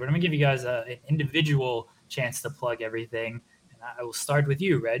watching here. But I'm gonna give you guys an individual chance to plug everything. And I will start with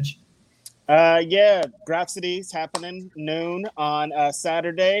you, Reg. Grapsody's happening noon on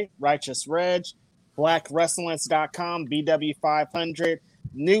Saturday. Righteous Reg, blackwrestlings.com, BW500.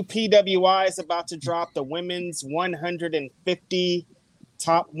 New PWI is about to drop. The women's 150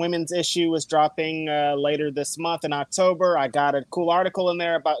 top women's issue is dropping later this month in October. I got a cool article in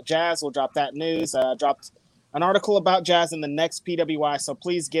there about Jazz. We'll drop that news. Dropped an article about Jazz in the next PWI, so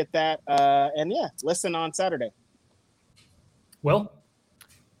please get that. Listen on Saturday. Will?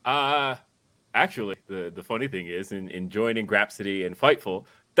 Actually, the funny thing is, in joining Grapsody and Fightful,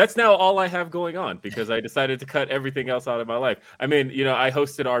 that's now all I have going on because I decided to cut everything else out of my life. I mean, I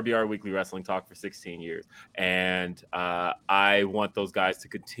hosted RBR Weekly Wrestling Talk for 16 years, and I want those guys to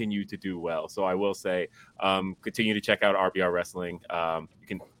continue to do well. So I will say, continue to check out RBR Wrestling. You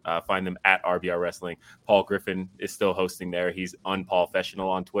can find them at RBR Wrestling. Paul Griffin is still hosting there. He's unPaulfessional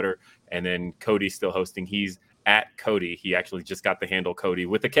on Twitter. And then Cody's still hosting. He's at Cody. He actually just got the handle Cody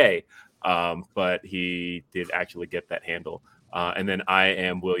with a K, but he did actually get that handle. And then I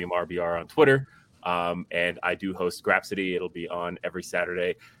am William RBR on Twitter, and I do host Grapsody. It'll be on every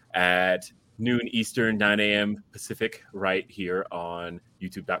Saturday at noon Eastern, 9 a.m. Pacific, right here on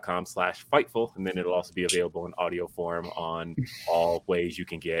youtube.com/Fightful. And then it'll also be available in audio form on all ways you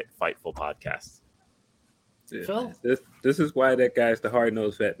can get Fightful podcasts. Phil? This is why that guy's the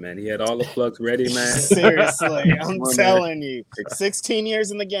hard-nosed vet, man. He had all the plugs ready, man. Seriously, I'm telling you. 16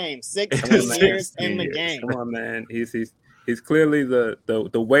 years in the game. 16 years in the game. Come on, man. He's clearly the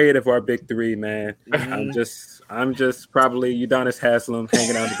weight of our big three, man. Mm-hmm. I'm just probably Udonis Haslam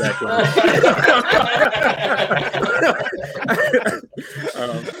hanging out the back line.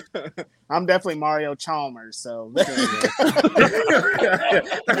 I'm definitely Mario Chalmers, so but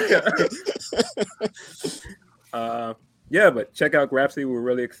check out Grapsody. We're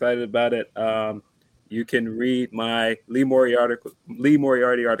really excited about it. You can read my Lee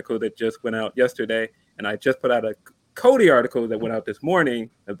Moriarty article that just went out yesterday, and I just put out a Cody article that went out this morning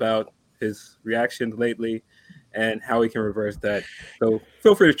about his reactions lately and how he can reverse that. So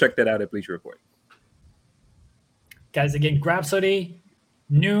feel free to check that out at Bleacher Report. Guys, again, Grapsody,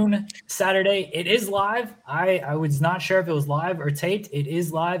 noon Saturday. It is live. I was not sure if it was live or taped. It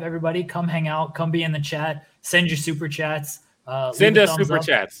is live. Everybody, come hang out. Come be in the chat. Send your super chats. Send us super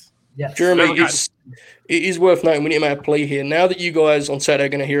chats. Yes. Jeremy, it is worth noting, we need to make a plea here. Now that you guys on Saturday are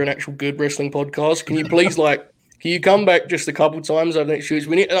going to hear an actual good wrestling podcast, can you please can you come back just a couple times over the next few weeks?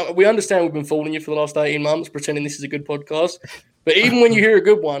 We understand we've been fooling you for the last 18 months, pretending this is a good podcast. But even when you hear a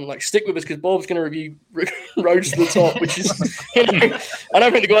good one, stick with us because Bob's going to review Roads to the Top, which is, I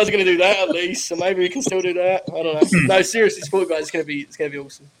don't think the guys are going to do that at least. So maybe we can still do that. I don't know. No, seriously, sport guys, it's going to be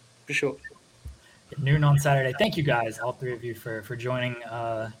awesome for sure. Noon on Saturday. Thank you guys, all three of you, for joining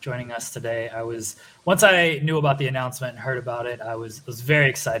us today. Once I knew about the announcement and heard about it, I was very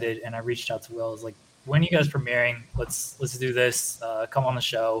excited, and I reached out to Will. I was like, when are you guys premiering? Let's do this. Come on the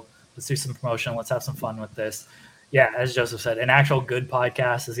show. Let's do some promotion. Let's have some fun with this. Yeah, as Joseph said, an actual good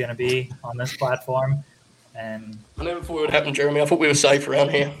podcast is going to be on this platform. And I never thought it would happen, Jeremy. I thought we were safe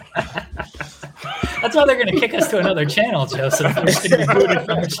around here. That's why they're going to kick us to another channel, Joseph. We're going to be booted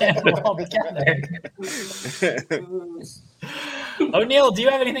from the channel altogether. O'Neal, do you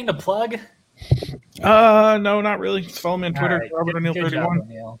have anything to plug? No, not really. Just follow me on Twitter, right. Robert O'Neal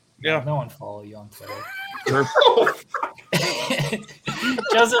 31. Yeah, no one follow you on Twitter.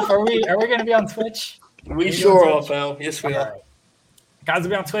 Joseph, are we going to be on Twitch? We sure are, pal. Yes, we are. Right. Guys will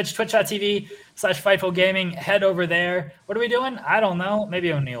be on Twitch, twitch.tv/Fightful Gaming. Head over there. What are we doing? I don't know.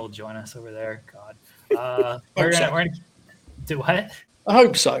 Maybe O'Neal will join us over there. God. We're gonna do what? I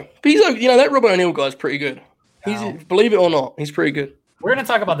hope so. But he's that Robert O'Neal guy's pretty good. Believe it or not, he's pretty good. We're going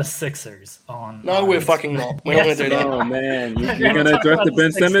to talk about the Sixers on. No, we're fucking not. We're not going to do that. Oh, man. You're going to address the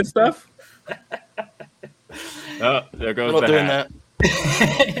Ben Simmons stuff? Oh, there goes we're not doing that.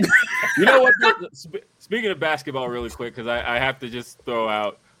 You know what? Speaking of basketball, really quick, because I have to just throw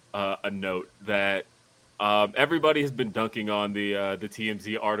out a note that everybody has been dunking on the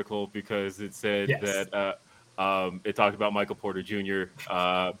TMZ article because it said that it talked about Michael Porter Jr.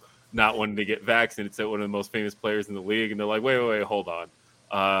 Not wanting to get vaccinated. It said one of the most famous players in the league, and they're like, wait, hold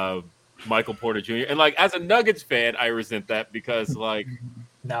on. Michael Porter Jr. And like, as a Nuggets fan, I resent that because like,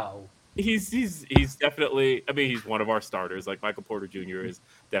 no, he's definitely. I mean, he's one of our starters. Like Michael Porter Jr. is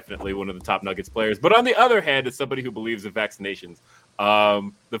definitely one of the top Nuggets players. But on the other hand, as somebody who believes in vaccinations,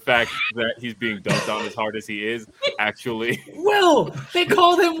 the fact that he's being dunked on as hard as he is, actually, they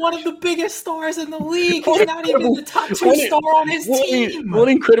called him one of the biggest stars in the league. He's not even the top 2 star on his team. What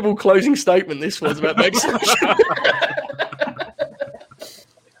incredible closing statement this was about vaccination.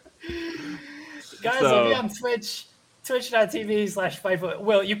 Guys, I'll be on Twitch, twitch.tv/Fightful.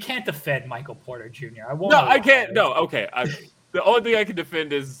 Well, you can't defend Michael Porter Jr. I won't. No, I can't. No, okay. The only thing I can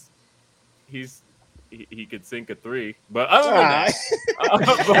defend is he could sink a 3. But other than that,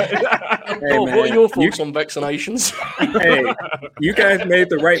 what are your thoughts on vaccinations? Hey, you guys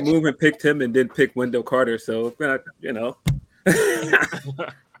made the right move and picked him and didn't pick Wendell Carter. So, you know.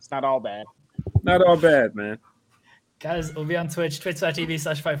 It's not all bad. Not all bad, man. Guys, we'll be on Twitch,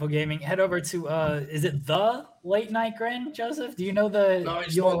 twitch.tv/Fightful Gaming. Head over to, is it the Late Night Grin, Joseph? Do you know the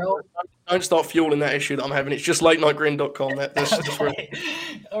URL? Don't start fueling that issue that I'm having. It's just latenightgrin.com. That's okay.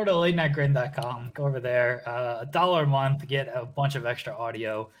 Over to latenightgrin.com. Go over there. $1 a month, get a bunch of extra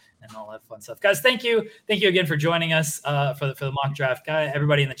audio and all that fun stuff. Guys, thank you. Thank you again for joining us for the mock draft. Guys,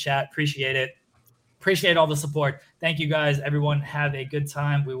 everybody in the chat, appreciate it. Appreciate all the support. Thank you, guys. Everyone have a good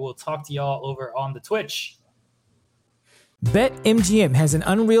time. We will talk to y'all over on the Twitch. BetMGM has an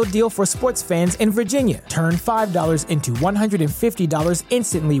unreal deal for sports fans in Virginia. Turn $5 into $150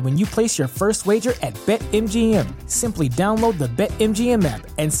 instantly when you place your first wager at BetMGM. Simply download the BetMGM app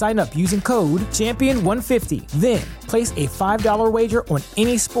and sign up using code Champion150. Then, place a $5 wager on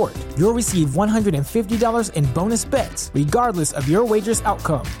any sport. You'll receive $150 in bonus bets, regardless of your wager's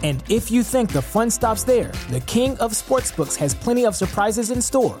outcome. And if you think the fun stops there, the king of sportsbooks has plenty of surprises in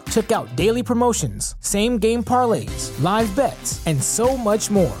store. Check out daily promotions, same-game parlays, live bets, and so much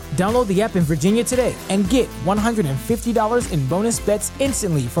more. Download the app in Virginia today and get $150 in bonus bets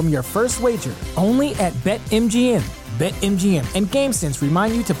instantly from your first wager. Only at BetMGM. BetMGM and GameSense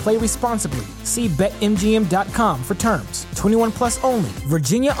remind you to play responsibly. See BetMGM.com for terms. 21 plus only.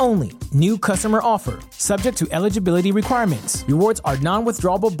 Virginia only. New customer offer. Subject to eligibility requirements. Rewards are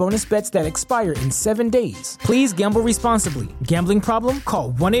non-withdrawable bonus bets that expire in 7 days. Please gamble responsibly. Gambling problem?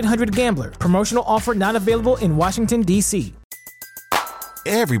 Call 1-800-GAMBLER. Promotional offer not available in Washington, D.C.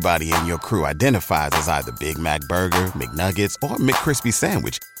 Everybody in your crew identifies as either Big Mac Burger, McNuggets, or McCrispy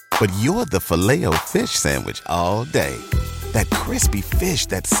Sandwich. But you're the Filet-O-Fish Sandwich all day. That crispy fish,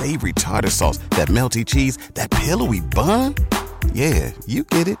 that savory tartar sauce, that melty cheese, that pillowy bun. Yeah, you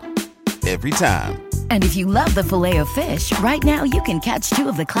get it. Every time. And if you love the Filet-O-Fish, right now you can catch 2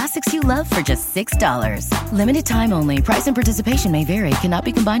 of the classics you love for just $6. Limited time only. Price and participation may vary. Cannot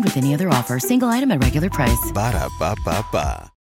be combined with any other offer. Single item at regular price. Ba-da-ba-ba-ba.